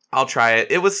 I'll try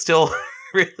it. It was still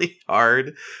really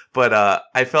hard, but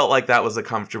I felt like that was a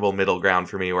comfortable middle ground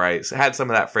for me, where I had some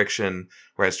of that friction,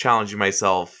 where I was challenging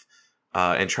myself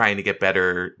and trying to get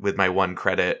better with my 1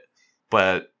 credit.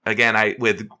 But again,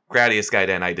 with Gradius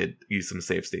Gaiden, I did use some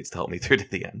save states to help me through to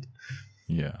the end.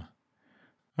 Yeah.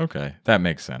 Okay. That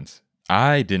makes sense.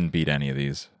 I didn't beat any of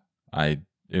these.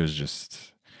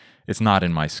 It's not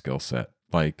in my skill set.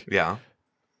 Like, Yeah.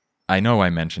 I know I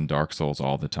mention Dark Souls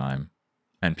all the time,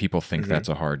 and people think Mhm. that's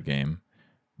a hard game,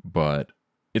 but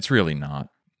it's really not,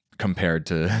 compared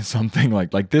to something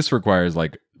like this requires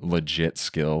like legit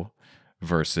skill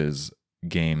versus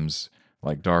games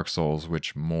like Dark Souls,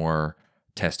 which more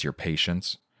test your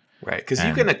patience Right, because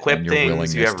you can and equip your things, you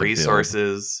willingness have to build.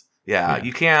 resources. Yeah, Yeah.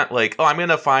 you can't like, oh, I'm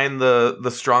gonna find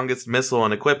the strongest missile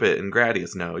and equip it in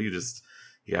Gradius. No, you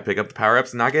gotta pick up the power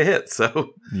ups and not get hit.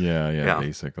 So Yeah, yeah.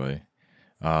 basically.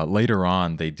 Later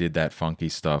on, they did that funky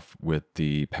stuff with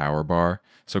the power bar.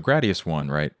 So Gradius 1,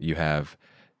 right? You have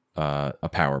a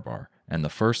power bar. And the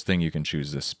first thing you can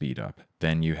choose is speed up.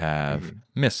 Then you have Mhm.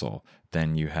 missile.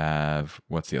 Then you have,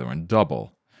 what's the other one?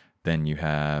 Double. Then you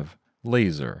have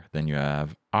laser. Then you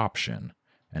have option.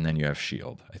 And then you have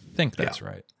shield. I think Yeah, that's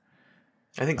right.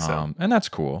 I think so. And that's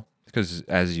cool because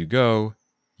as you go,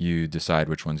 you decide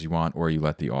which ones you want or you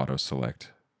let the auto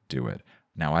select do it.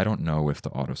 Now, I don't know if the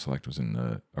auto select was in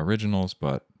the originals,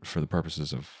 but for the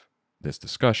purposes of this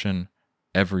discussion,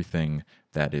 everything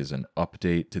that is an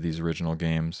update to these original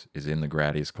games is in the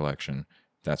Gradius collection.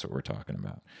 That's what we're talking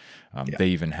about. Yeah. They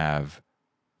even have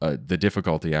the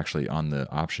difficulty actually on the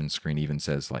option screen even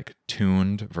says like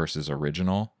tuned versus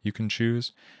original you can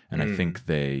choose. And I Mm. think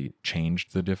they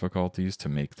changed the difficulties to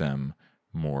make them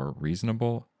more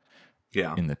reasonable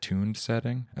Yeah. in the tuned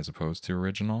setting as opposed to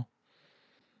original.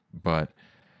 But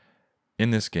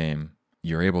in this game,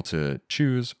 you're able to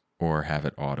choose or have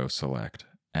it auto select.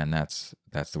 And that's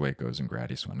the way it goes in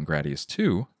Gradius 1. In Gradius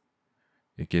 2,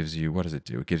 it gives you, what does it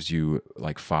do? It gives you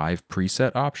like 5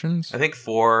 preset options. I think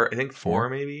four. I think four 4.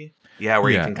 maybe. Yeah,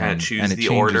 where you Yeah, can kind of and choose it the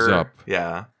changes order. up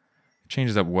Yeah.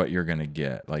 what you're going to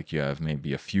get. Like you have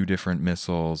maybe a few different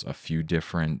missiles, a few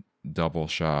different double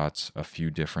shots, a few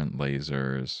different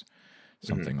lasers, Mhm.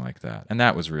 something like that. And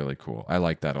that was really cool. I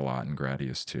like that a lot in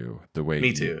Gradius too. The way Me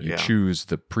you, too. you Yeah. choose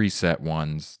the preset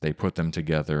ones, they put them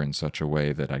together in such a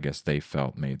way that I guess they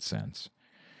felt made sense.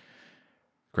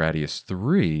 Gradius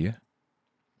 3,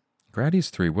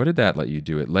 what did that let you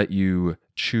do? It let you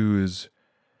choose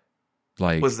Was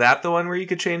like that the one where you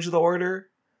could change the order?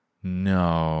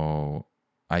 no,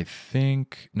 I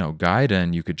think no,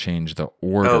 Gaiden you could change the Oh,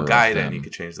 order of Gaiden, you them.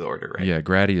 could change the order, right? Yeah,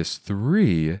 Gradius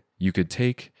 3, you could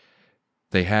take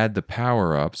they had the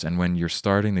power-ups and when you're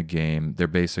starting the game, they're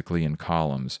basically in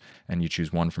columns and you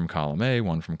choose one from column A,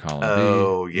 one from column B,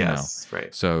 Oh, you know. yes,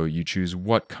 right. So you choose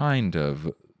what kind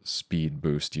of speed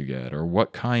boost you get or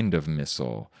what kind of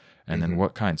missile and then Hmm.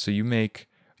 what kind. So you make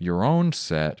your own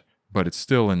set, but it's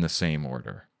still in the same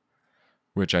order,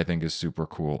 which I think is super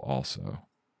cool also.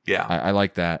 Yeah. I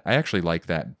like that. I actually like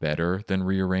that better than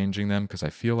rearranging them because I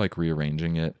feel like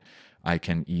rearranging it, I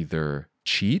can either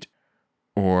cheat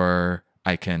or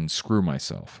I can screw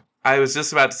myself. I was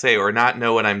just about to say, or not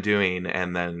know what I'm doing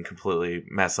and then completely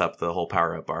mess up the whole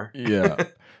power up bar. Yeah.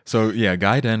 So yeah,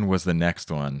 Gaiden was the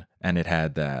next one, and it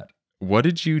had that. What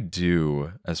did you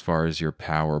do as far as your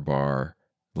power bar?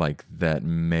 Like that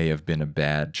may have been a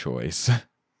bad choice.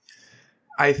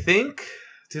 I think,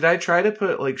 did I try to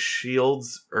put like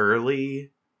shields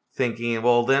early, thinking,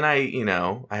 well, then I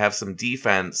have some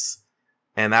defense,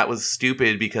 and that was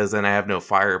stupid because then I have no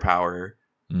firepower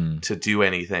Mm. to do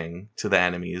anything to the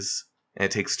enemies, and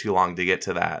it takes too long to get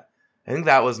to that. I think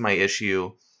that was my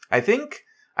issue. I think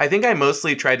I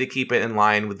mostly tried to keep it in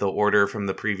line with the order from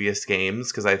the previous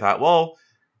games because I thought, well,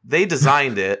 they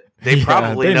designed it. They Yeah,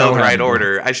 probably they know know the how to right do it.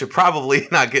 order. I should probably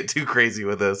not get too crazy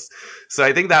with this. So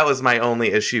I think that was my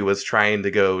only issue was trying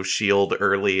to go shield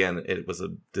early, and it was a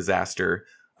disaster.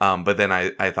 But then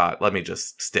I thought, let me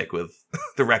just stick with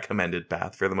the recommended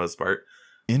path for the most part.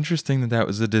 Interesting that that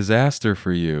was a disaster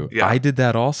for you. I Yeah. did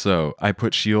that also. I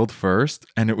put shield first,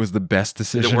 and it was the best Did it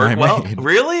decision I work well? made.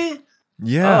 Really? Oh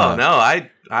Yeah. no, I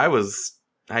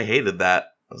hated that.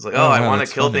 I was like, oh, Oh I wow, want to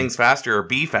that's kill funny. things faster or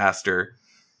be faster.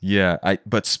 Yeah,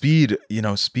 but speed,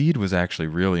 speed was actually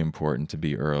really important to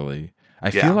be early.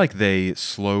 I feel Yeah. like they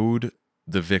slowed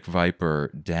the Vic Viper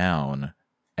down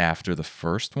after the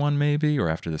first one maybe or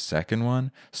after the second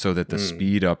one so that the Mm,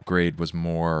 speed upgrade was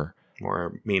more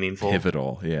more meaningful.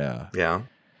 pivotal. Yeah. Yeah.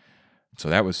 So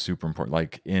that was super important.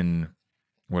 Like in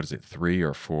what is it, 3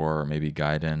 or 4 or maybe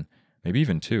Gaiden, maybe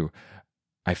even 2.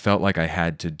 I felt like I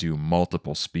had to do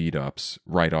multiple speed ups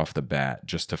right off the bat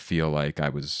just to feel like I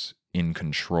was in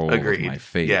control of my Agreed.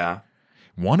 fate. Yeah.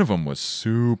 One of them was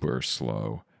super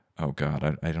slow. Oh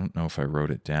God, I don't know if I wrote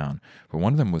it down, but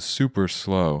one of them was super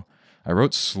slow. I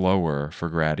wrote slower for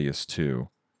Gradius 2,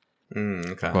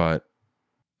 Okay. but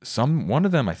one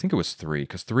of them, I think it was 3,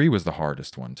 because 3 was the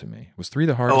hardest one to me. Was 3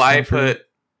 the Oh, hardest one for you?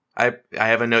 I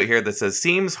have a note here that says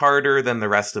seems harder than the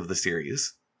rest of the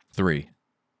series. 3.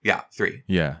 Yeah, 3.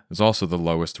 Yeah, it was also the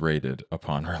lowest rated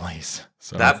upon release.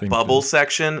 So I That think bubble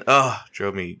section,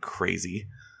 drove me crazy.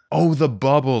 oh, the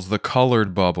bubbles, the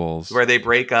colored bubbles. Where they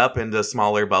break up into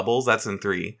smaller bubbles, that's in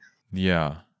 3.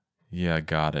 Yeah. Yeah,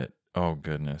 got it. Oh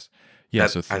goodness. Yeah,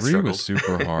 That so I 3 was struggled.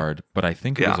 super hard, but I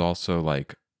think it was Yeah. also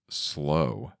like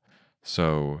slow.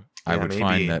 So I Yeah, would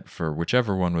find maybe. that for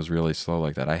whichever one was really slow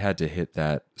like that, I had to hit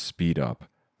that speed up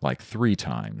like 3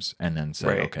 times and then say,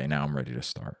 Right. okay, now I'm ready to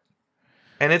start.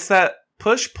 And it's that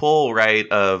push pull, right?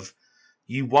 Of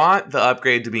you want the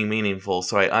upgrade to be meaningful,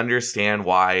 so I understand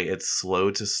why it's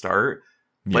slow to start,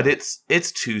 but Yeah.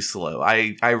 it's too slow.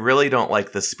 I really don't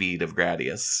like the speed of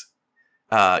Gradius.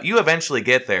 You eventually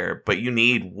get there, but you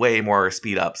need way more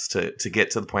speed ups to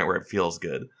get to the point where it feels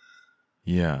good.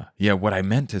 Yeah. Yeah. What I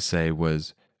meant to say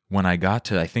was when I got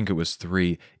to, I think it was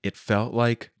 3, it felt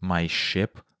like my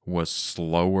ship was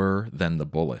slower than the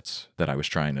bullets that I was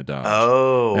trying to dodge. And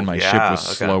Oh, my ship was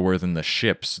yeah. Okay. slower than the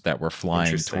ships that were flying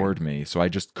Interesting. toward me. So I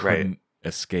just Right. couldn't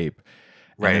escape.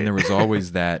 And then Right. there was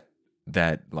always that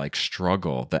like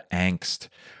struggle, the angst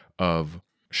of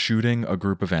shooting a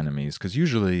group of enemies, because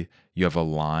usually you have a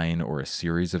line or a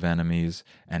series of enemies,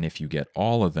 and if you get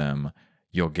all of them,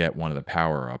 you'll get one of the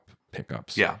power up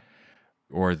pickups. Yeah.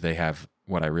 Or they have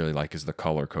what I really like is the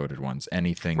color coded ones.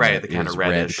 Anything Right. that The kind of is red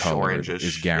reddish, colored is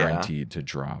orangish. Yeah. guaranteed to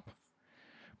drop.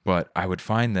 But I would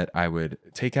find that I would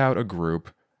take out a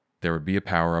group, there would be a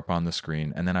power up on the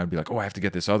screen, and then I would be like, oh, I have to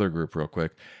get this other group real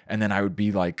quick. And then I would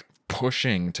be like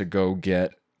pushing to go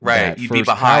get Right. that You'd be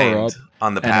first power behind up,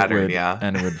 on the and it pattern. would Yeah.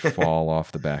 and it would fall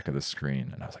off the back of the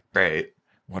screen. And I was like, Right.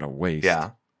 what a waste.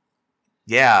 Yeah.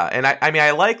 Yeah. And I mean,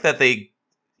 I like that they,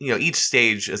 each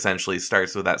stage essentially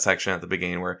starts with that section at the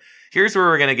beginning where here's where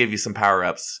we're going to give you some power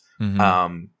ups. Mm-hmm.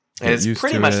 And Get it's used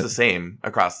pretty to much it. the same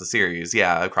across the series.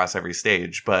 Yeah. Across every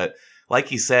stage. But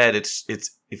like you said, it's,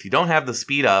 if you don't have the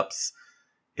speed ups,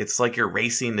 it's like you're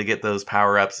racing to get those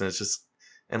power ups. And it's just,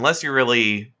 unless you're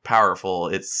really powerful,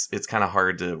 it's kind of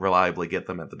hard to reliably get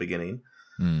them at the beginning.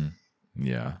 Mm,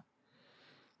 yeah.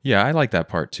 Yeah, I like that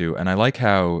part too. And I like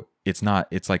how it's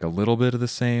like a little bit of the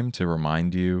same to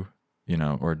remind you,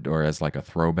 or as like a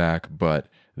throwback, but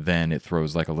then it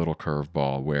throws like a little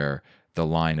curveball where the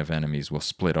line of enemies will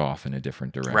split off in a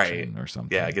different Right. direction or Yeah. It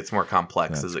something. gets more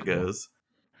complex as That's it cool. goes.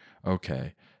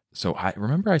 Okay. So I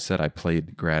remember I said I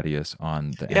played Gradius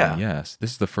on the Yeah. NES.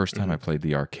 This is the first time Hmm. I played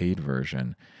the arcade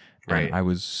version. And Right. I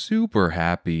was super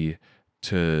happy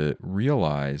to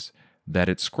realize that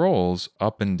it scrolls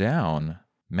up and down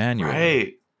manually.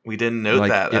 Right. We didn't note Like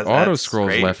that. it auto That's scrolls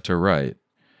great. left to right,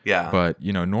 Yeah. but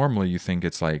normally you think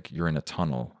it's like you're in a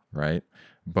tunnel, right?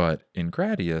 But in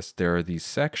Gradius, there are these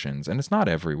sections, and it's not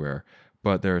everywhere,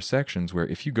 but there are sections where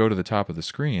if you go to the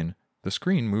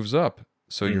screen moves up.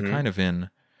 So you're Hmm. kind of in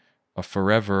a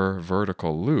forever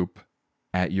vertical loop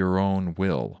at your own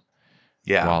will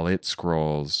Yeah. while it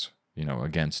scrolls,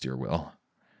 against your will.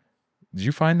 Did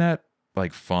you find that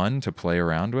like fun to play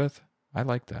around with? I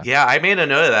like that. Yeah, I made a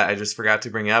note of that. I just forgot to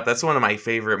bring it up. That's one of my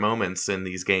favorite moments in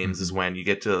these games is Hmm. when you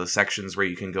get to the sections where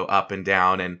you can go up and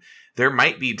down and there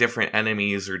might be different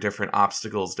enemies or different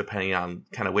obstacles depending on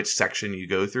kind of which section you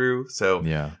go through. So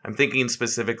Yeah. I'm thinking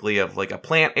specifically of like a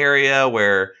plant area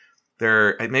where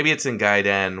maybe it's in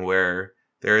Gaiden where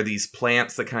there are these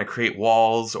plants that kind of create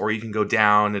walls, or you can go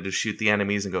down and just shoot the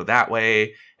enemies and go that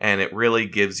way. And it really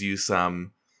gives you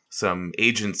some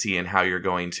agency in how you're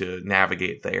going to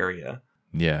navigate the area.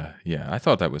 Yeah, yeah. I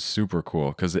thought that was super cool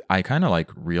because I kind of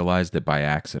like realized it by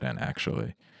accident,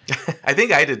 actually. I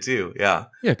think I did too. Yeah.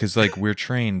 Yeah, because like we're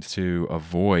trained to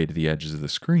avoid the edges of the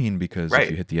screen because if you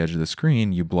Right. hit the edge of the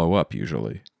screen, you blow up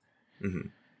usually. Hmm.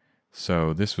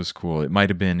 So this was cool. It might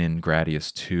have been in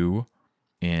Gradius 2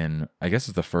 I guess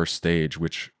it's the first stage,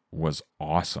 which was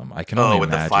awesome. I can only Oh, with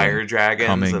the imagine fire dragons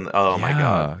coming, and oh my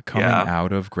god. yeah, coming Yeah.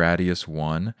 out of Gradius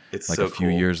 1, It's like a so few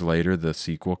cool. years later, the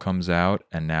sequel comes out,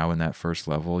 and now in that first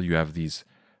level, you have these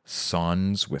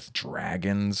suns with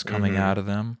dragons coming Hmm. out of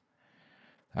them.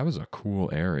 That was a cool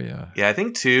area. Yeah, I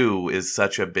think 2 is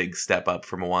such a big step up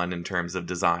from 1 in terms of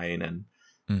design and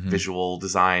Hmm. visual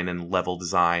design and level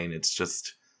design. It's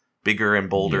just bigger and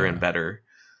bolder and Yeah. better.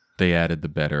 They added the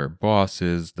better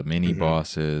bosses, the mini Hmm.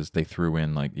 bosses. They threw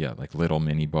in like little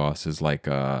mini bosses, like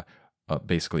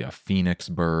basically a phoenix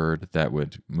bird that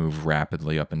would move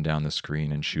rapidly up and down the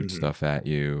screen and shoot Hmm. stuff at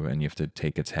you, and you have to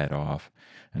take its head off.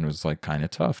 And it was like kind of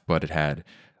tough, but it had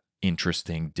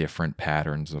interesting, different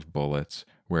patterns of bullets.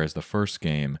 Whereas the first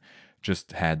game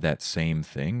just had that same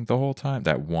thing the whole time.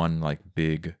 That one like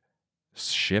big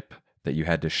ship that you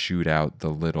had to shoot out the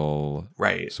little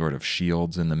Right. sort of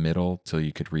shields in the middle till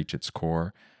you could reach its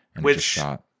core, and it just Which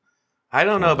shot I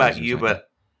don't four know about lasers you, at you.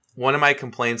 but one of my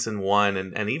complaints in 1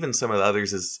 and even some of the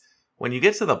others is when you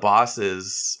get to the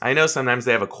bosses, I know sometimes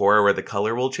they have a core where the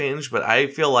color will change, but I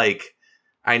feel like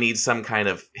I need some kind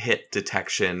of hit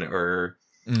detection or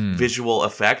visual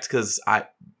effect, because I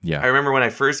Yeah. remember when I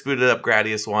first booted up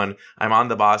Gradius 1, I'm on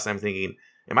the boss and I'm thinking,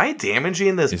 am I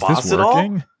damaging this Is this boss at all?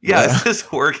 working? Yeah, Yeah. is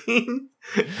this working?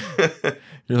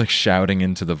 You're like shouting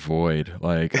into the void,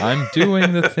 like, I'm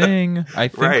doing the thing. I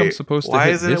think I'm Right. supposed to Why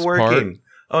hit isn't it this part. working?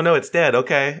 Oh no, it's dead.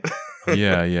 Okay.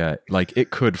 Yeah, yeah. Like it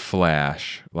could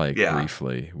flash, like Yeah,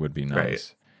 briefly, would be right.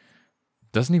 nice.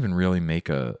 Doesn't even really make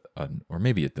or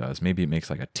maybe it does. Maybe it makes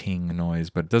like a ting noise,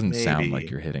 but it doesn't sound like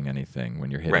Maybe. you're hitting anything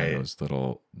when you're hitting Right. those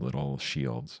little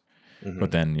shields. But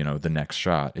Hmm. then, the next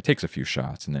shot, it takes a few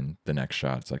shots, and then the next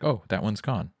shot, it's like, oh, that one's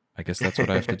gone. I guess that's what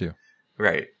I have to do.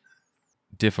 Right.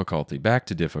 Difficulty, back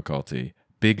to difficulty.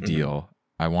 Big Hmm. deal.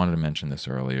 I wanted to mention this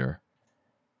earlier.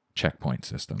 Checkpoint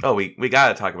system. Oh, we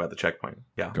gotta talk about the checkpoint.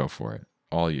 Yeah. Go for it.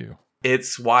 All you.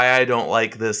 It's why I don't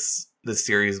like this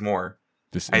series more.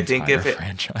 This I think entire if it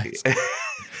franchise.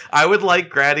 I would like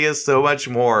Gradius so much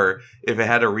more if it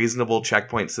had a reasonable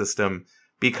checkpoint system,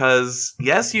 because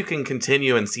yes, you can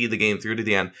continue and see the game through to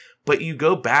the end, but you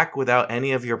go back without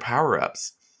any of your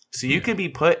power-ups. So you Yeah. could be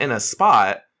put in a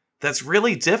spot that's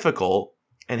really difficult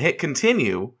and hit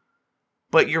continue,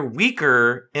 but you're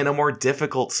weaker in a more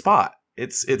difficult spot. Yep.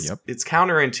 It's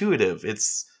counterintuitive.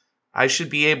 I should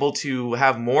be able to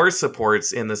have more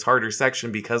supports in this harder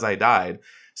section because I died.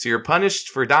 So you're punished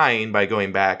for dying by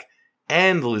going back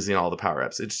and losing all the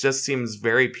power-ups. It just seems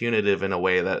very punitive in a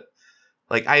way that,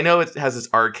 like, I know it has its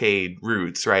arcade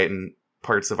roots, right? And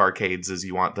parts of arcades is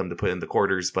you want them to put in the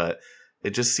quarters, but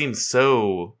it just seems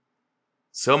so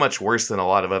much worse than a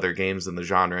lot of other games in the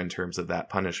genre in terms of that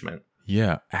punishment.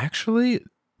 Yeah. Actually,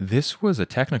 this was a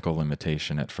technical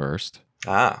limitation at first.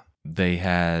 Ah. They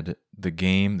had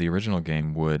the original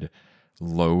game would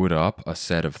load up a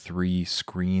set of 3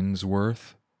 screens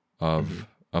worth of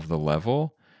the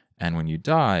level, and when you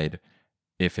died,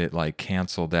 if it like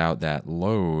canceled out that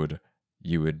load,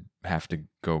 you would have to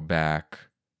go back,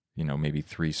 maybe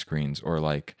 3 screens, or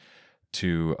like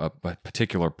to a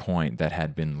particular point that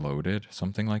had been loaded,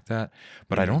 something like that.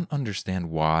 But I don't understand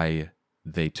why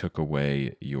they took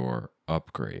away your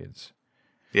upgrades.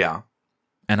 Yeah.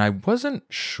 And I wasn't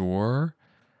sure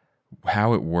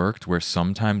how it worked, where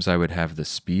sometimes I would have the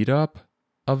speed up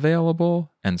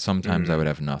available and sometimes I would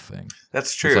have nothing. That's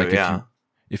It's true, like yeah.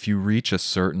 if you reach a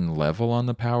certain level on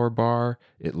the power bar,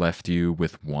 it left you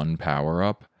with 1 power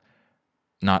up,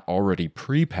 not already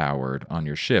pre-powered on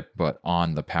your ship, but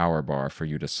on the power bar for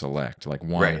you to select, like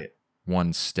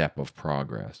one step of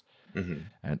progress.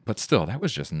 But still, that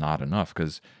was just not enough,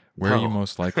 because where are you No.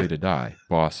 most likely to die?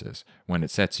 Bosses. When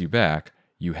it sets you back,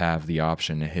 you have the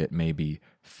option to hit maybe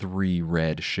 3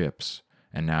 red ships,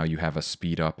 and now you have a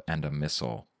speed up and a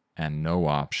missile, and no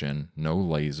option, no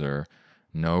laser,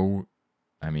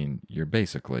 you're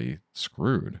basically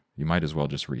screwed. You might as well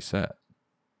just reset.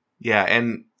 Yeah,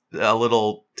 and a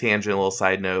little tangent, a little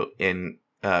side note, in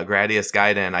Gradius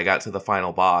Gaiden, I got to the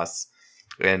final boss,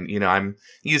 and, I'm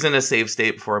using a save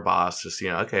state before a boss, just,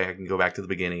 okay, I can go back to the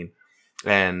beginning.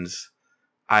 And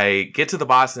I get to the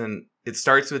boss, and it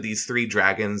starts with these 3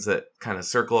 dragons that kind of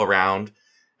circle around,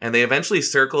 and they eventually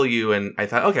circle you, and I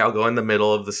thought, okay, I'll go in the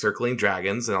middle of the circling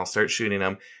dragons, and I'll start shooting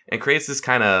them, and it creates this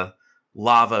kind of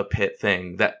lava pit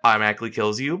thing that automatically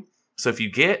kills you. So if you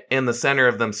get in the center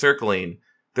of them circling,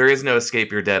 there is no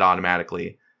escape, you're dead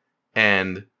automatically.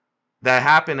 And that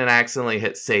happened, and I accidentally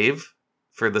hit save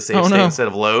for the save state instead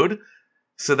of load.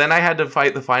 So then I had to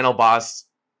fight the final boss.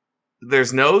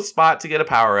 There's no spot to get a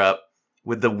power up.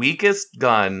 With the weakest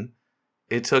gun,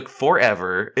 it took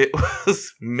forever. It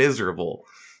was miserable.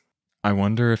 I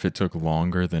wonder if it took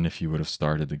longer than if you would have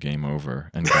started the game over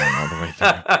and gone all the way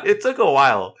through. It took a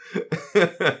while.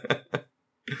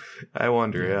 I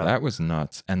wonder, yeah. That was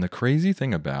nuts. And the crazy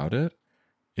thing about it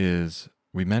is,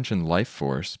 we mentioned Life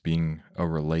Force being a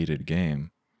related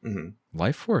game.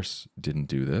 Life Force didn't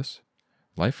do this.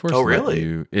 Life Force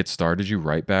really? It started you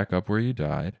right back up where you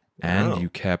died, and you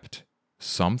kept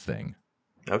something.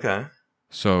 Okay.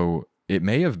 So it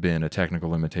may have been a technical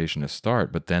limitation to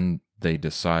start, but then they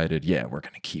decided, yeah, we're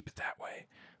going to keep it that way.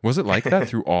 Was it like that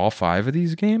through all 5 of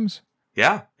these games?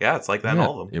 Yeah, it's like that in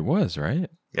all of them. It was, right?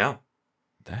 Yeah.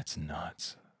 That's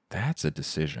nuts. That's a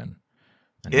decision.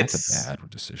 And that's a bad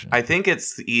decision. I think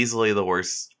it's easily the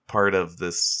worst part of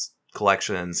this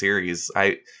collection and series.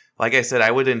 Like I said,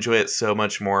 I would enjoy it so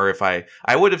much more if I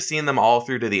would have seen them all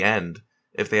through to the end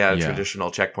if they had a traditional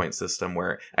checkpoint system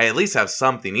where I at least have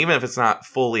something, even if it's not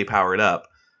fully powered up,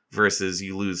 versus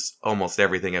you lose almost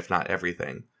everything, if not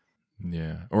everything.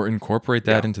 Yeah. Or incorporate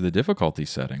that into the difficulty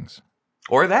settings.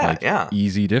 Or that,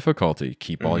 Easy difficulty,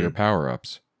 keep all your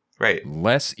power-ups. Right.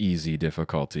 Less easy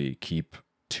difficulty, keep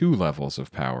 2 levels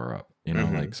of power-up.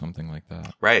 Mm-hmm. like something like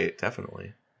that. Right,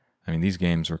 definitely. I mean, these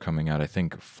games were coming out, I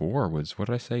think 4 was, what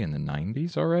did I say, in the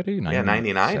 90s already? Yeah,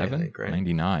 99, I 97? think, right?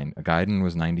 99. Gaiden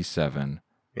was 97.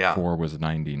 Yeah. 4 was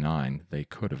 99. They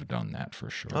could have done that for Oh,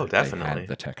 sure. They had definitely.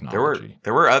 the There were technology.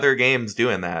 there were other games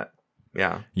doing that.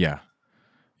 Yeah. Yeah.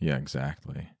 Yeah,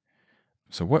 exactly.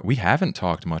 So what we haven't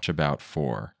talked much about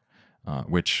 4,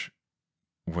 which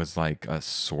was like a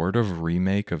sort of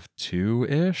remake of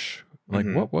 2-ish. Like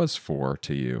Mm-hmm. what was 4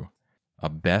 to you? A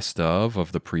best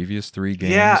of the previous 3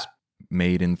 Yeah, games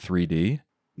made in 3D?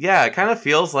 yeah, it kind of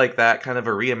feels like that, kind of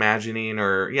a reimagining,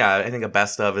 or yeah, I think a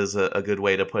best of is a good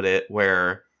way to put it,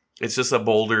 where it's just a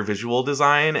bolder visual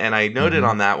design. And I noted Mm-hmm.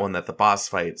 on that one that the boss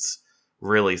fights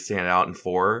really stand out in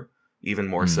 4, even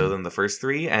more so Mm. than the first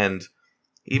 3. And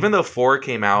even though 4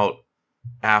 came out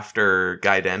after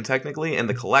Gaiden, technically, in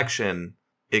the collection,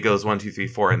 it goes 1, 2, 3,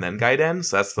 4, and then Gaiden.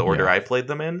 So that's the order Yeah. I played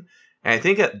them in. And I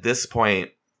think at this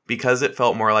point, because it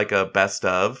felt more like a best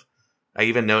of, I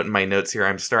even note in my notes here,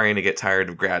 I'm starting to get tired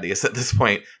of Gradius at this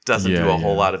point. Doesn't do Yeah, a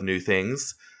whole yeah. lot of new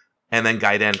things. And then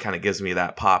Gaiden kind of gives me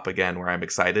that pop again where I'm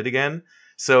excited again.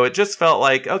 So it just felt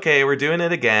like, okay, we're doing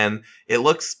it again. It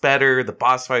looks better. The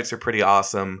boss fights are pretty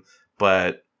awesome.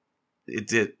 But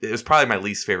it was probably my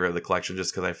least favorite of the collection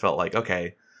just because I felt like,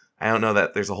 okay, I don't know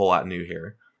that there's a whole lot new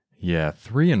here. Yeah,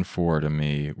 3 and 4 to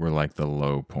me were like the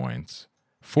low points.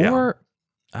 Yeah. 4,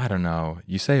 I don't know.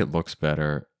 You say it looks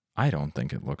better. I don't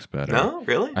think it looks better. No,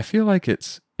 really? I feel like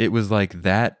it was like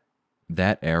that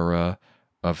era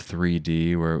of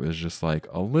 3D where it was just like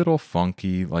a little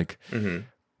funky, like Mm-hmm.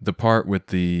 the part with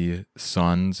the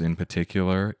suns in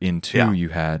particular. In 2 Yeah. you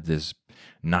had this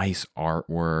nice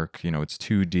artwork, it's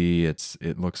 2D,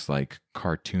 it looks like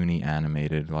cartoony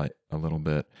animated like a little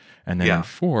bit. And then in Yeah.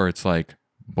 4 it's like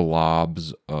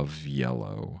blobs of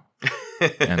yellow,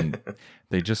 and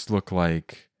they just look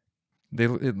like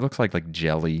it looks like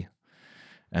jelly.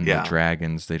 And the Yeah.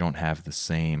 dragons, they don't have the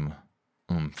same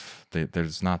oomph.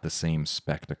 There's not the same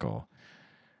spectacle.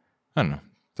 I don't know.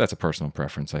 That's a personal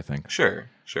preference, I think. Sure.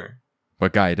 Sure.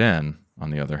 But Gaiden, on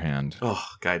the other hand, Oh,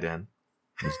 Gaiden.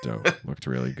 was dope. Looked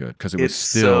really good because it was It's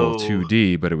still so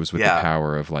 2D, but it was with the yeah.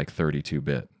 power of like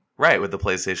 32-bit. Right, with the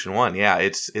PlayStation 1. Yeah,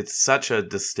 it's such a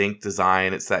distinct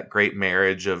design. It's that great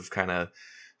marriage of kind of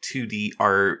 2D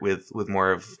art with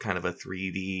more of kind of a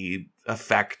 3D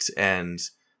effect, and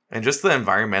just the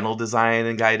environmental design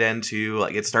in Gaiden too.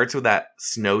 Like it starts with that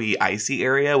snowy, icy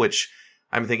area, which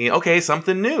I'm thinking, okay,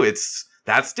 something new.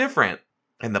 That's different.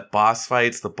 And the boss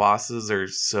fights, the bosses are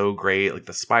so great. Like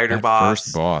the spider That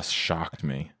first boss. boss shocked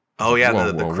me. I was Oh like, yeah,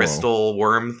 whoa, the whoa, whoa. crystal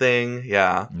worm thing.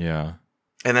 Yeah. Yeah.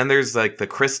 And then there's like the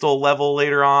crystal level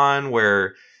later on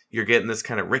where you're getting this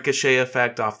kind of ricochet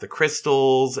effect off the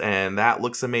crystals, and that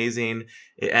looks amazing.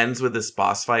 It ends with this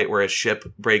boss fight where a ship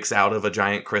breaks out of a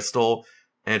giant crystal,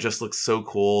 and it just looks so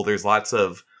cool. There's lots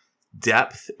of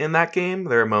depth in that game.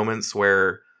 There are moments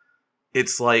where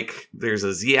it's like there's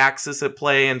a Z-axis at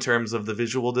play in terms of the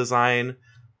visual design.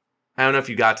 I don't know if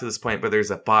you got to this point, but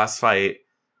there's a boss fight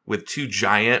with 2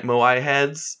 giant Moai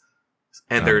heads,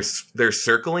 and Oh, they're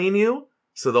circling you.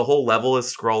 So the whole level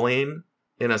is scrolling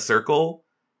in a circle,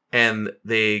 and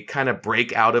they kind of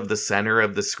break out of the center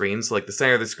of the screen. So like the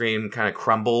center of the screen kind of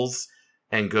crumbles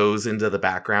and goes into the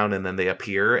background, and then they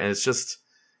appear. And it's just,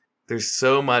 there's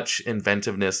so much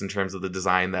inventiveness in terms of the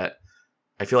design that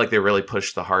I feel like they really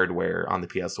pushed the hardware on the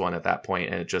PS1 at that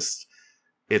point, and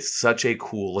it's such a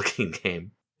cool looking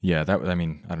game. yeah. I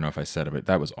mean, I don't know if I said it, but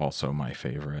that was also my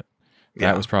favorite. That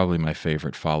Yeah, was probably my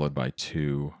favorite, followed by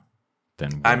 2,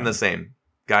 then I'm the 1. same.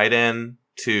 Gaiden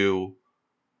 2,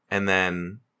 and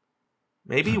then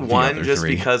maybe The 1 other just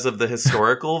 3. because of the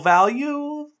historical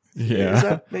value. Does Yeah.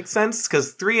 that make sense?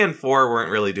 Because 3 and 4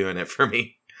 weren't really doing it for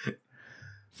me.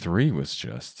 3 was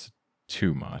just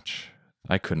too much.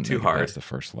 I couldn't Too make it past hard. the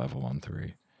first level on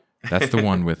 3. That's the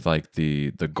one with like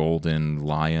the golden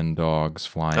lion dogs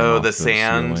flying Oh, off the the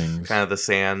sand, kind ceilings. of the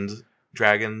sand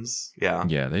dragons. Yeah,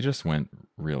 Yeah, they just went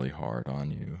really hard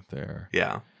on you there.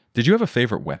 yeah. Did you have a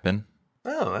favorite weapon?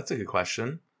 Oh, that's a good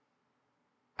question.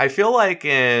 I feel like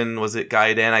was it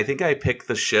Gaiden? I think I picked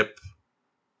the ship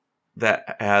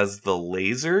that has the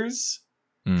lasers,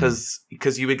 Mm.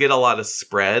 because you would get a lot of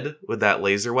spread with that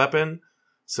laser weapon,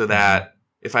 so Mm-hmm. that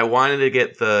if I wanted to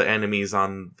get the enemies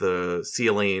on the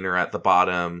ceiling or at the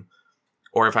bottom,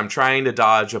 or if I'm trying to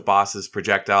dodge a boss's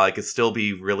projectile, I could still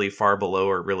be really far below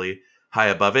or really high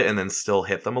above it and then still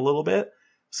hit them a little bit.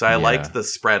 So I liked Yeah, the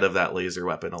spread of that laser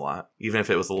weapon a lot, even if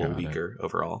it was a little got it. weaker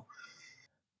overall.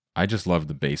 I just loved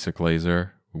the basic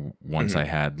laser once I Hmm.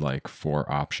 had like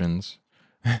 4 options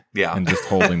Yeah. and just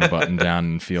holding the button down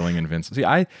and feeling invincible. See,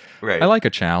 I Right. like a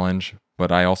challenge,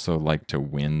 but I also like to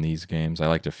win these games. I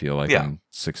like to feel like Yeah, I'm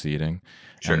succeeding,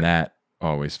 and sure. that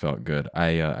always felt good.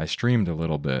 I streamed a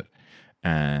little bit,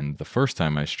 and the first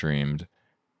time I streamed,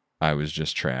 I was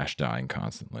just trash dying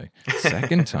constantly.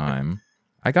 Second time,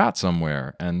 I got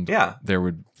somewhere, and Yeah. there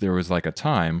was like a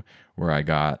time where I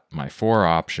got my 4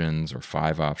 options or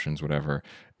 5 options, whatever,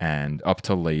 and up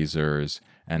to lasers,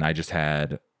 and I just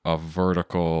had a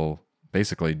vertical.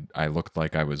 Basically, I looked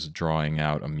like I was drawing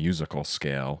out a musical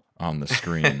scale on the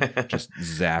screen, just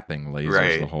zapping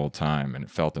lasers the Right. whole time, and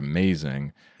it felt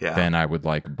amazing. Yeah. Then I would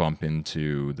like bump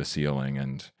into the ceiling,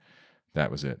 and that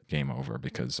was it. Game over,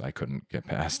 because I couldn't get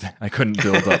past it. I couldn't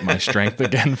build up my strength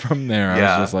again from there. I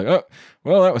was just Yeah. like, oh,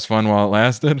 well, that was fun while it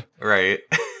lasted. Right.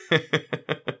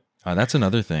 That's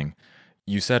another thing.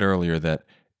 You said earlier that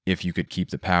if you could keep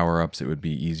the power ups, it would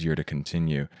be easier to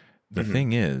continue. The hmm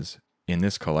thing is, in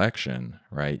this collection,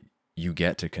 right, you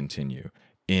get to continue.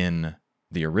 In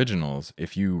the originals,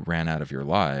 if you ran out of your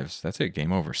lives, that's it.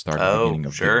 Game over. Start at the Oh, beginning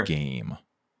of the sure. game.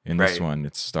 In this Right. one,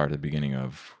 it's start at the beginning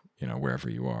of, wherever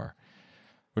you are,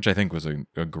 which I think was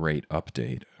a great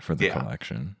update for the Yeah,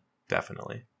 collection,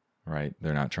 definitely. right?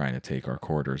 They're not trying to take our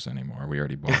quarters anymore. We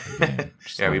already bought the game.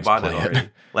 Just Yeah, let we us bought it play it. already.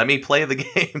 Let me play the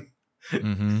game.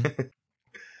 hmm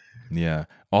Yeah.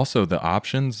 Also, the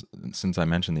options, since I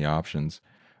mentioned the options,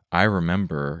 I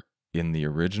remember in the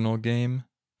original game,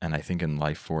 and I think in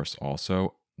Life Force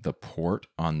also, the port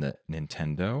on the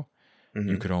Nintendo, you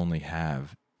hmm could only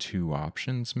have 2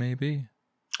 options, maybe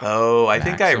Oh, I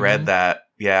think I read maximum. that.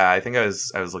 Yeah, I think I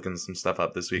was looking some stuff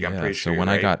up this week. I'm Yeah. pretty So sure you're when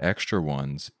I right. got extra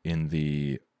ones in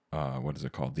the, what is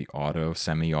it called? The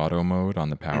semi-auto mode on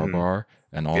the power hmm bar,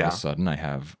 and all of a Yeah. sudden I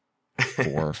have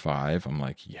 4 or 5. I'm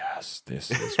like, yes,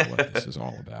 this is what this is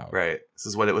all about. Right. This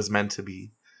is what it was meant to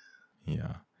be.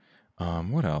 Yeah.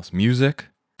 What else? Music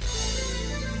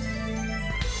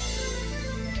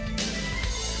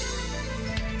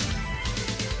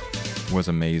was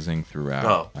amazing throughout,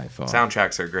 Oh, I thought.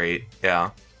 soundtracks are great. Yeah.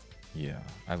 Yeah,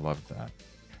 I loved that.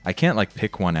 I can't like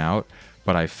pick one out,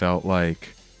 but I felt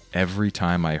like every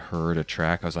time I heard a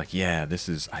track, I was like, yeah, this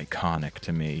is iconic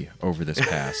to me over this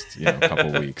past,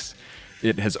 couple weeks.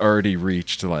 It has already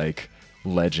reached like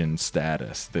legend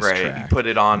status, this Right. You track. put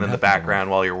it on And in the that was a lot. background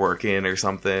while you're working or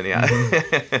something. Yeah.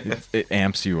 hmm it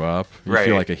amps you up. You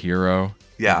feel Right. like a hero,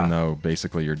 even Yeah. though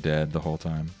basically you're dead the whole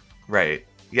time. Right.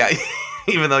 Yeah.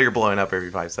 Even though you're blowing up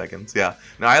every 5 seconds. Yeah.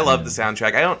 No, I love Yeah. the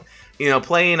soundtrack. I don't,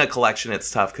 playing a collection,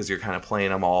 it's tough because you're kind of playing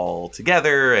them all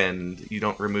together and you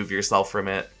don't remove yourself from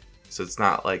it. So it's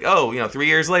not like, oh, 3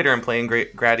 years later, I'm playing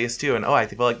Gradius 2, and oh, I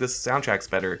feel like this soundtrack's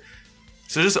better.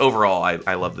 So just overall,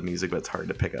 I love the music, but it's hard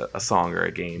to pick a song or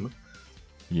a game.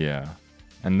 Yeah.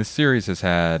 And this series has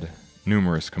had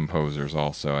numerous composers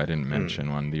also. I didn't Mm.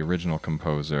 mention one. The original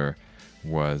composer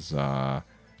was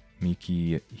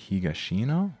Miki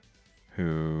Higashino,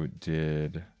 who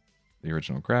did the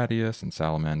original Gradius and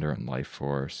Salamander and Life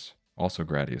Force. Also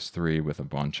Gradius 3 with a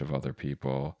bunch of other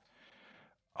people.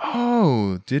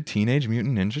 Oh, did Teenage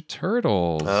Mutant Ninja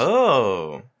Turtles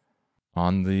Oh.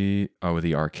 on the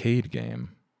arcade game.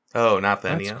 Oh, not the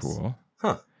That's NES? cool.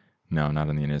 Huh. No, not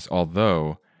on the NES.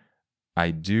 Although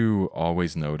I do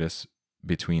always notice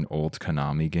between old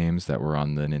Konami games that were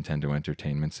on the Nintendo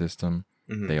Entertainment System,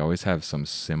 hmm they always have some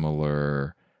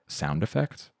similar sound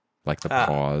effects. Like the Ah.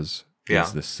 pause is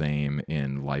Yeah. the same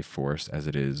in Life Force as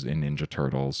it is in Ninja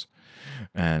Turtles.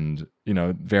 And,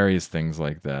 various things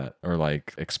like that. Or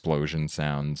like explosion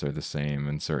sounds are the same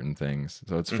in certain things.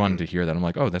 So it's fun hmm to hear that. I'm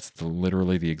like, oh, that's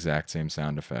literally the exact same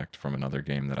sound effect from another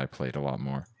game that I played a lot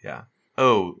more. Yeah.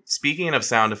 Oh, speaking of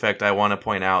sound effect, I want to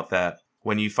point out that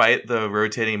when you fight the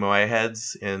rotating moai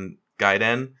heads in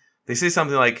Gaiden, they say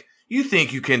something like, "You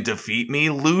think you can defeat me,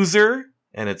 loser?"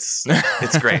 And it's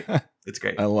great. It's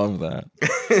great. I love that.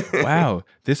 Wow,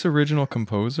 this original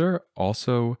composer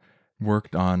also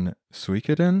worked on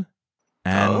Suikoden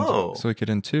and Oh,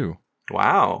 Suikoden 2.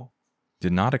 wow.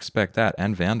 Did not expect that.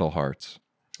 And Vandal Hearts.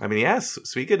 I mean, yes,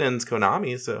 Suikoden's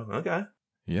Konami, so okay,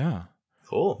 Yeah,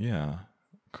 cool. yeah,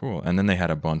 cool. And then they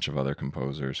had a bunch of other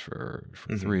composers for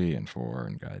hmm 3 and 4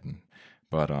 and Gaiden.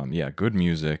 But yeah, good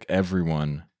music.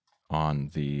 Everyone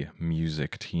on the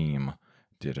music team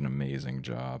did an amazing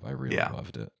job. I really Yeah.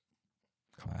 loved it.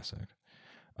 Classic.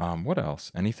 What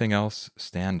else? Anything else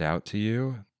stand out to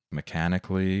you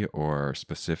mechanically or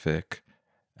specific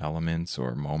elements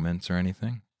or moments or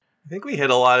anything? I think we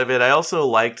hit a lot of it. I also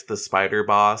liked the spider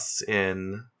boss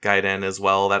in Gaiden as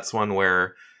well. That's one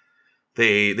where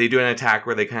they do an attack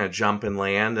where they kind of jump and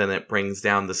land, and it brings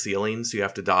down the ceiling, so you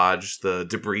have to dodge the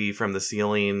debris from the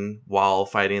ceiling while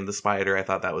fighting the spider. I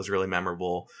thought that was really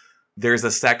memorable. There's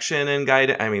a section in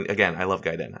Gaiden. I mean, again, I love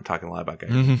Gaiden. I'm talking a lot about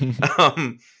Gaiden.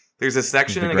 Um, there's a This is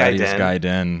section the in Gradius Gaiden.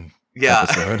 Gaiden Yeah.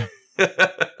 episode.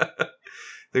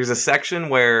 There's a section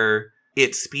where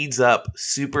it speeds up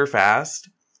super fast,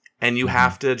 and you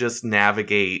have to just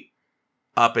navigate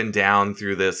up and down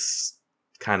through this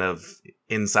kind of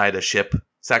inside a ship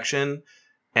section.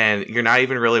 And you're not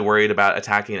even really worried about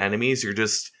attacking enemies. You're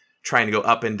just trying to go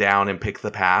up and down and pick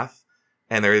the path.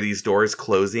 And there are these doors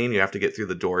closing. You have to get through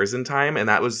the doors in time. And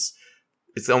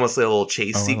it's almost like a little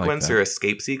chase sequence or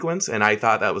escape sequence. And I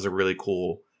thought that was a really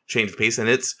cool change of pace. And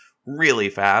it's really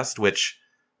fast, which,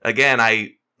 again,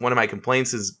 one of my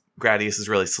complaints is Gradius is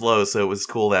really slow. So it was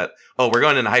cool that, we're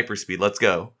going into hyperspeed. Let's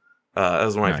go. That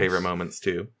was one of my favorite moments,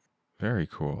 too. Very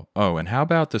cool. Oh, and how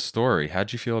about the story?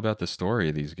 How'd you feel about the story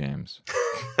of these games?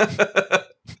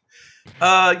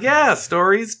 Yeah,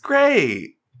 story's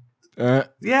great.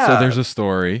 Yeah. So there's a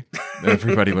story.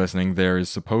 Everybody listening, there is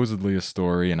supposedly a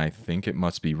story, and I think it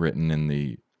must be written in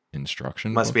the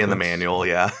instruction. Must be in the manual,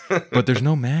 yeah. But there's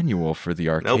no manual for the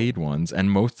arcade ones,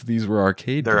 and most of these were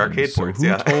arcade They're games. arcade ports, so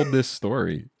who told this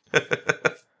story?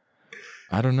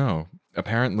 I don't know.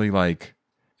 Apparently, like,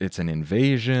 it's an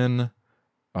invasion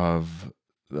of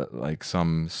like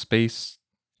some space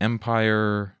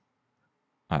empire.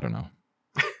 I don't know.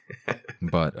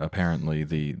 But apparently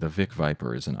the Vic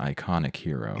Viper is an iconic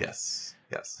hero. Yes.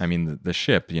 I mean, the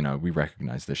ship, we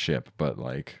recognize the ship, but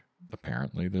like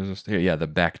apparently there's the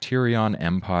Bacterion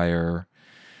Empire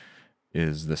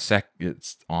is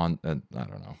it's on I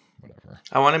don't know, whatever.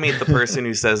 I want to meet the person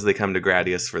who says they come to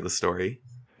Gradius for the story.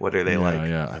 What are they like?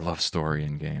 Yeah, I love story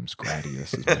in games.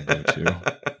 Gradius is my go-to.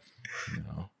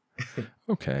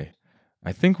 Okay.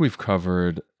 I think we've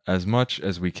covered as much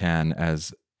as we can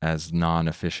as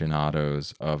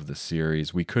non-aficionados of the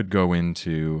series. We could go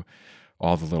into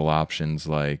all the little options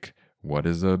like what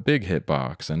is a big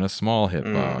hitbox and a small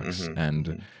hitbox,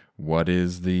 and what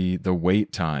is the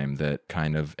wait time that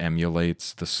kind of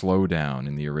emulates the slowdown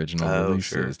in the original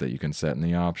releases that you can set in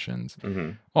the options.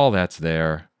 All that's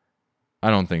there. I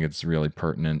don't think it's really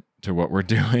pertinent to what we're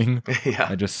doing. Yeah.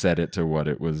 I just set it to what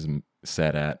it was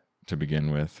set at to begin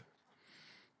with,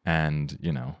 and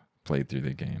played through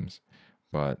the games.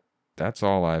 But that's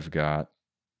all I've got.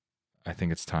 I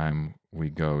think it's time we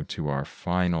go to our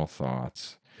final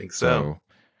thoughts. I think so.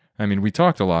 I mean, we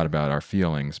talked a lot about our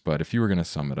feelings, but if you were going to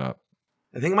sum it up.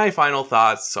 I think my final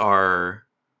thoughts are,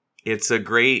 it's a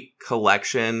great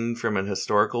collection from an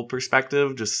historical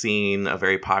perspective, just seeing a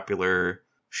very popular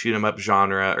shoot 'em up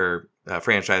genre, or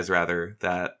franchise rather,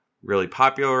 that really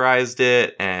popularized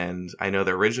it. And I know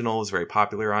the original was very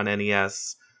popular on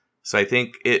NES. So I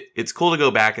think it's cool to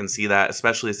go back and see that,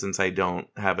 especially since I don't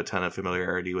have a ton of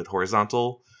familiarity with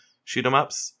horizontal shoot 'em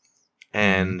ups.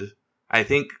 And I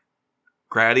think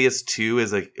Gradius 2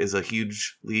 is a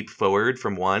huge leap forward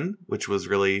from 1, which was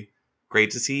really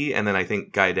great to see. And then I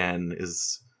think Gaiden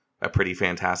is a pretty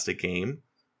fantastic game.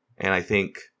 And I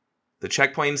think the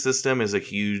checkpoint system is a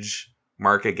huge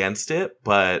mark against it,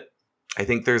 but I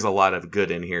think there's a lot of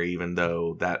good in here, even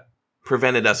though that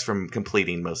prevented us from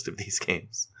completing most of these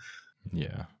games.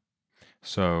 Yeah.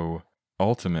 So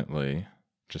ultimately,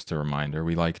 just a reminder,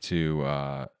 we like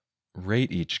to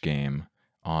rate each game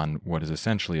on what is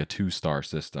essentially a 2-star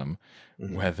system,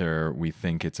 whether we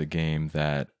think it's a game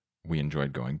that we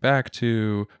enjoyed going back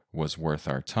to, was worth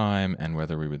our time, and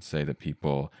whether we would say that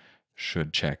people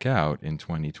should check out in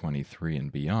 2023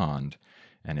 and beyond.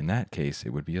 And in that case, it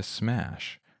would be a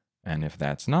smash. And if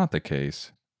that's not the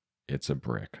case, it's a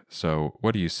brick. So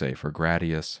what do you say for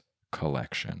Gradius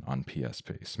Collection on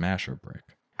PSP? Smash or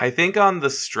brick? I think on the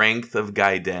strength of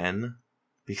Gaiden,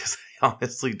 because I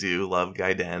honestly do love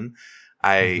Gaiden,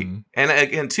 and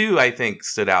again, 2 I think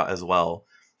stood out as well.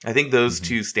 I think those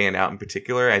 2 stand out in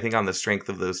particular. I think on the strength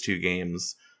of those 2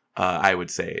 games, I would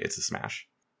say it's a smash.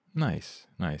 Nice.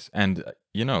 And,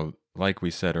 like we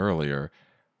said earlier,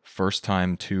 first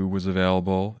time 2 was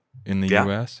available in the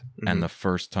US, and the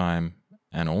first time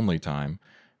and only time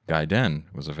Gaiden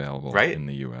was available in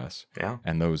the US. Yeah.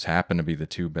 And those happen to be the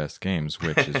 2 best games,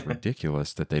 which is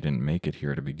ridiculous that they didn't make it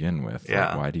here to begin with. Yeah.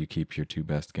 Like, why do you keep your 2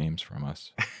 best games from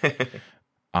us?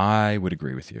 I would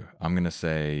agree with you. I'm going to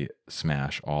say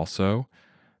smash also,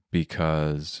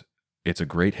 because it's a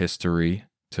great history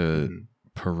to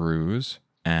peruse,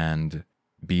 and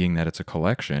being that it's a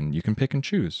collection, you can pick and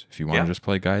choose. If you want to just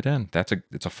play Gaiden,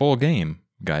 it's a full game,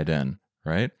 Gaiden,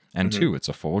 right? And 2, it's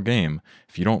a full game.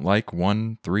 If you don't like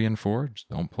 1, 3, and 4, just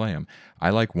don't play them. I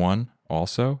like 1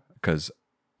 also, because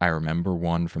I remember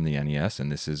 1 from the NES,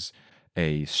 and this is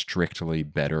a strictly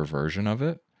better version of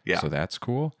it. Yeah. So that's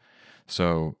cool.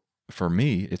 So for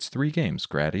me, it's 3 games: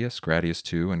 Gradius, Gradius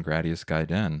 2, and Gradius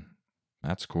Gaiden.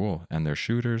 That's cool. And they're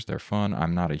shooters, they're fun.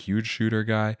 I'm not a huge shooter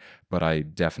guy, but I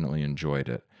definitely enjoyed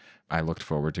it. I looked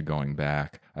forward to going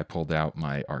back. I pulled out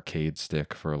my arcade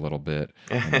stick for a little bit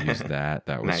and used that.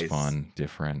 That was Nice. fun,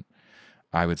 different.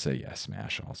 I would say yes,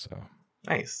 Smash also.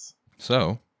 Nice.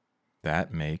 So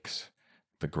that makes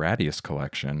the Gradius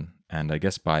collection, and I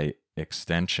guess by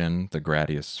extension, the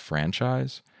Gradius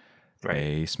franchise, Right.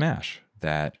 a Smash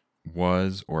that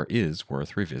was or is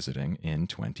worth revisiting in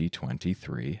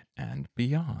 2023 and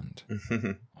beyond.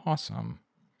 Awesome.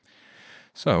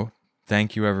 So,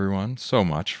 thank you everyone so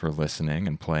much for listening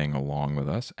and playing along with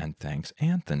us, and thanks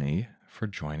Anthony for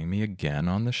joining me again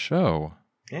on the show.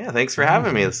 Yeah, thanks for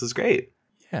having me. This is great.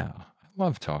 Yeah, I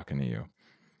love talking to you.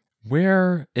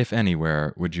 Where, if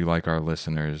anywhere, would you like our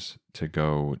listeners to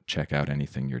go check out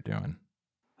anything you're doing?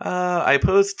 I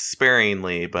post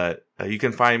sparingly, but you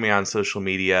can find me on social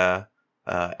media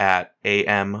at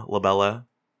amlabella,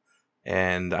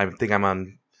 and I think I'm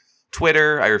on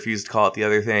Twitter. I refuse to call it the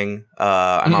other thing.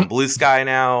 I'm on Blue Sky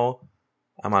now.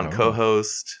 I'm on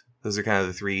Co-host. Those are kind of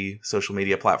the 3 social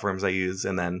media platforms I use,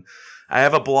 and then I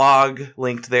have a blog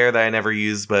linked there that I never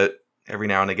use, but every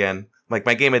now and again, like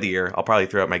my game of the year, I'll probably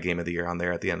throw out my game of the year on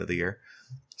there at the end of the year.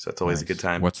 So it's always a good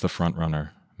time. What's the front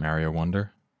runner? Mario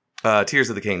Wonder? Tears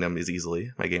of the Kingdom is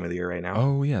easily my game of the year right now.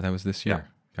 Oh, yeah, that was this year.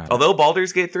 Yeah. Although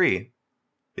Baldur's Gate 3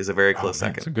 is a very close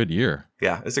second. It's a good year.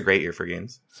 Yeah, it's a great year for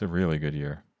games. It's a really good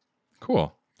year.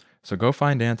 Cool. So go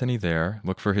find Anthony there.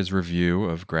 Look for his review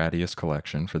of Gradius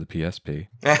Collection for the PSP.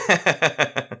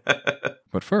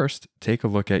 But first, take a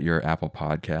look at your Apple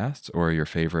Podcasts or your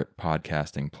favorite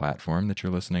podcasting platform that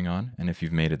you're listening on. And if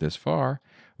you've made it this far,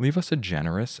 leave us a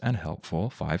generous and helpful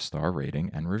 5-star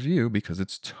rating and review because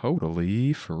it's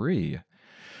totally free.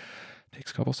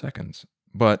 Takes a couple seconds.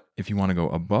 But if you want to go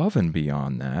above and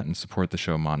beyond that and support the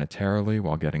show monetarily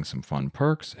while getting some fun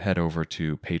perks, head over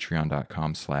to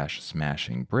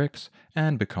patreon.com/smashingbricks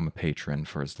and become a patron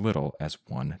for as little as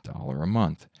 $1 a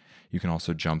month. You can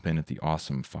also jump in at the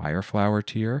awesome Fireflower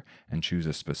tier and choose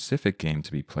a specific game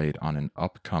to be played on an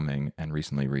upcoming and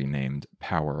recently renamed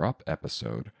Power Up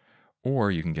episode.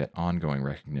 Or you can get ongoing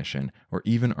recognition or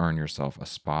even earn yourself a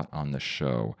spot on the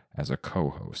show as a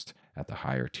co-host at the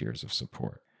higher tiers of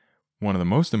support. One of the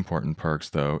most important perks,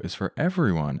 though, is for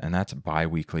everyone, and that's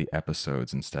bi-weekly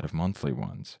episodes instead of monthly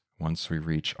ones. Once we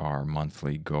reach our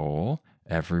monthly goal,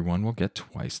 everyone will get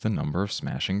twice the number of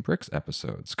Smashing Bricks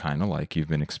episodes, kind of like you've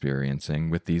been experiencing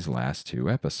with these last 2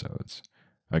 episodes.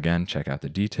 Again, check out the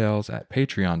details at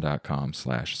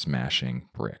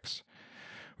patreon.com/smashingbricks.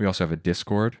 We also have a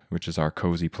Discord, which is our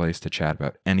cozy place to chat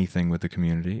about anything with the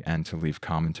community and to leave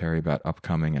commentary about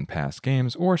upcoming and past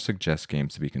games or suggest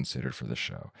games to be considered for the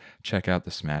show. Check out the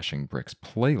Smashing Bricks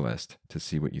playlist to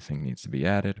see what you think needs to be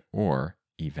added or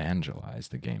evangelize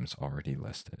the games already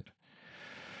listed.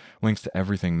 Links to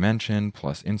everything mentioned,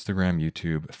 plus Instagram,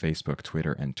 YouTube, Facebook,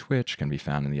 Twitter, and Twitch can be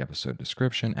found in the episode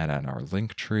description and at our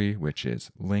link tree, which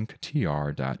is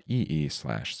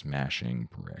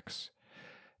linktr.ee/smashingbricks.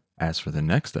 As for the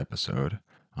next episode,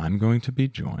 I'm going to be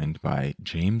joined by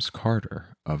James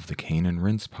Carter of the Cane and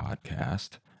Rinse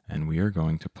podcast, and we are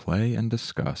going to play and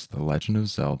discuss The Legend of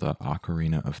Zelda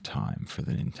Ocarina of Time for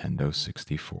the Nintendo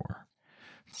 64.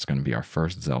 It's going to be our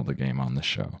first Zelda game on the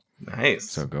show. Nice.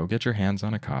 So go get your hands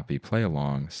on a copy, play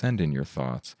along, send in your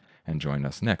thoughts, and join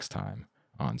us next time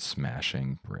on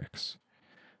Smashing Bricks.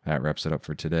 That wraps it up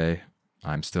for today.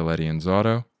 I'm still Eddie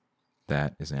Anzauto.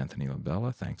 That is Anthony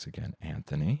Labella. Thanks again,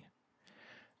 Anthony.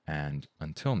 And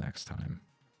until next time,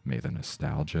 may the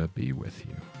nostalgia be with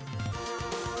you.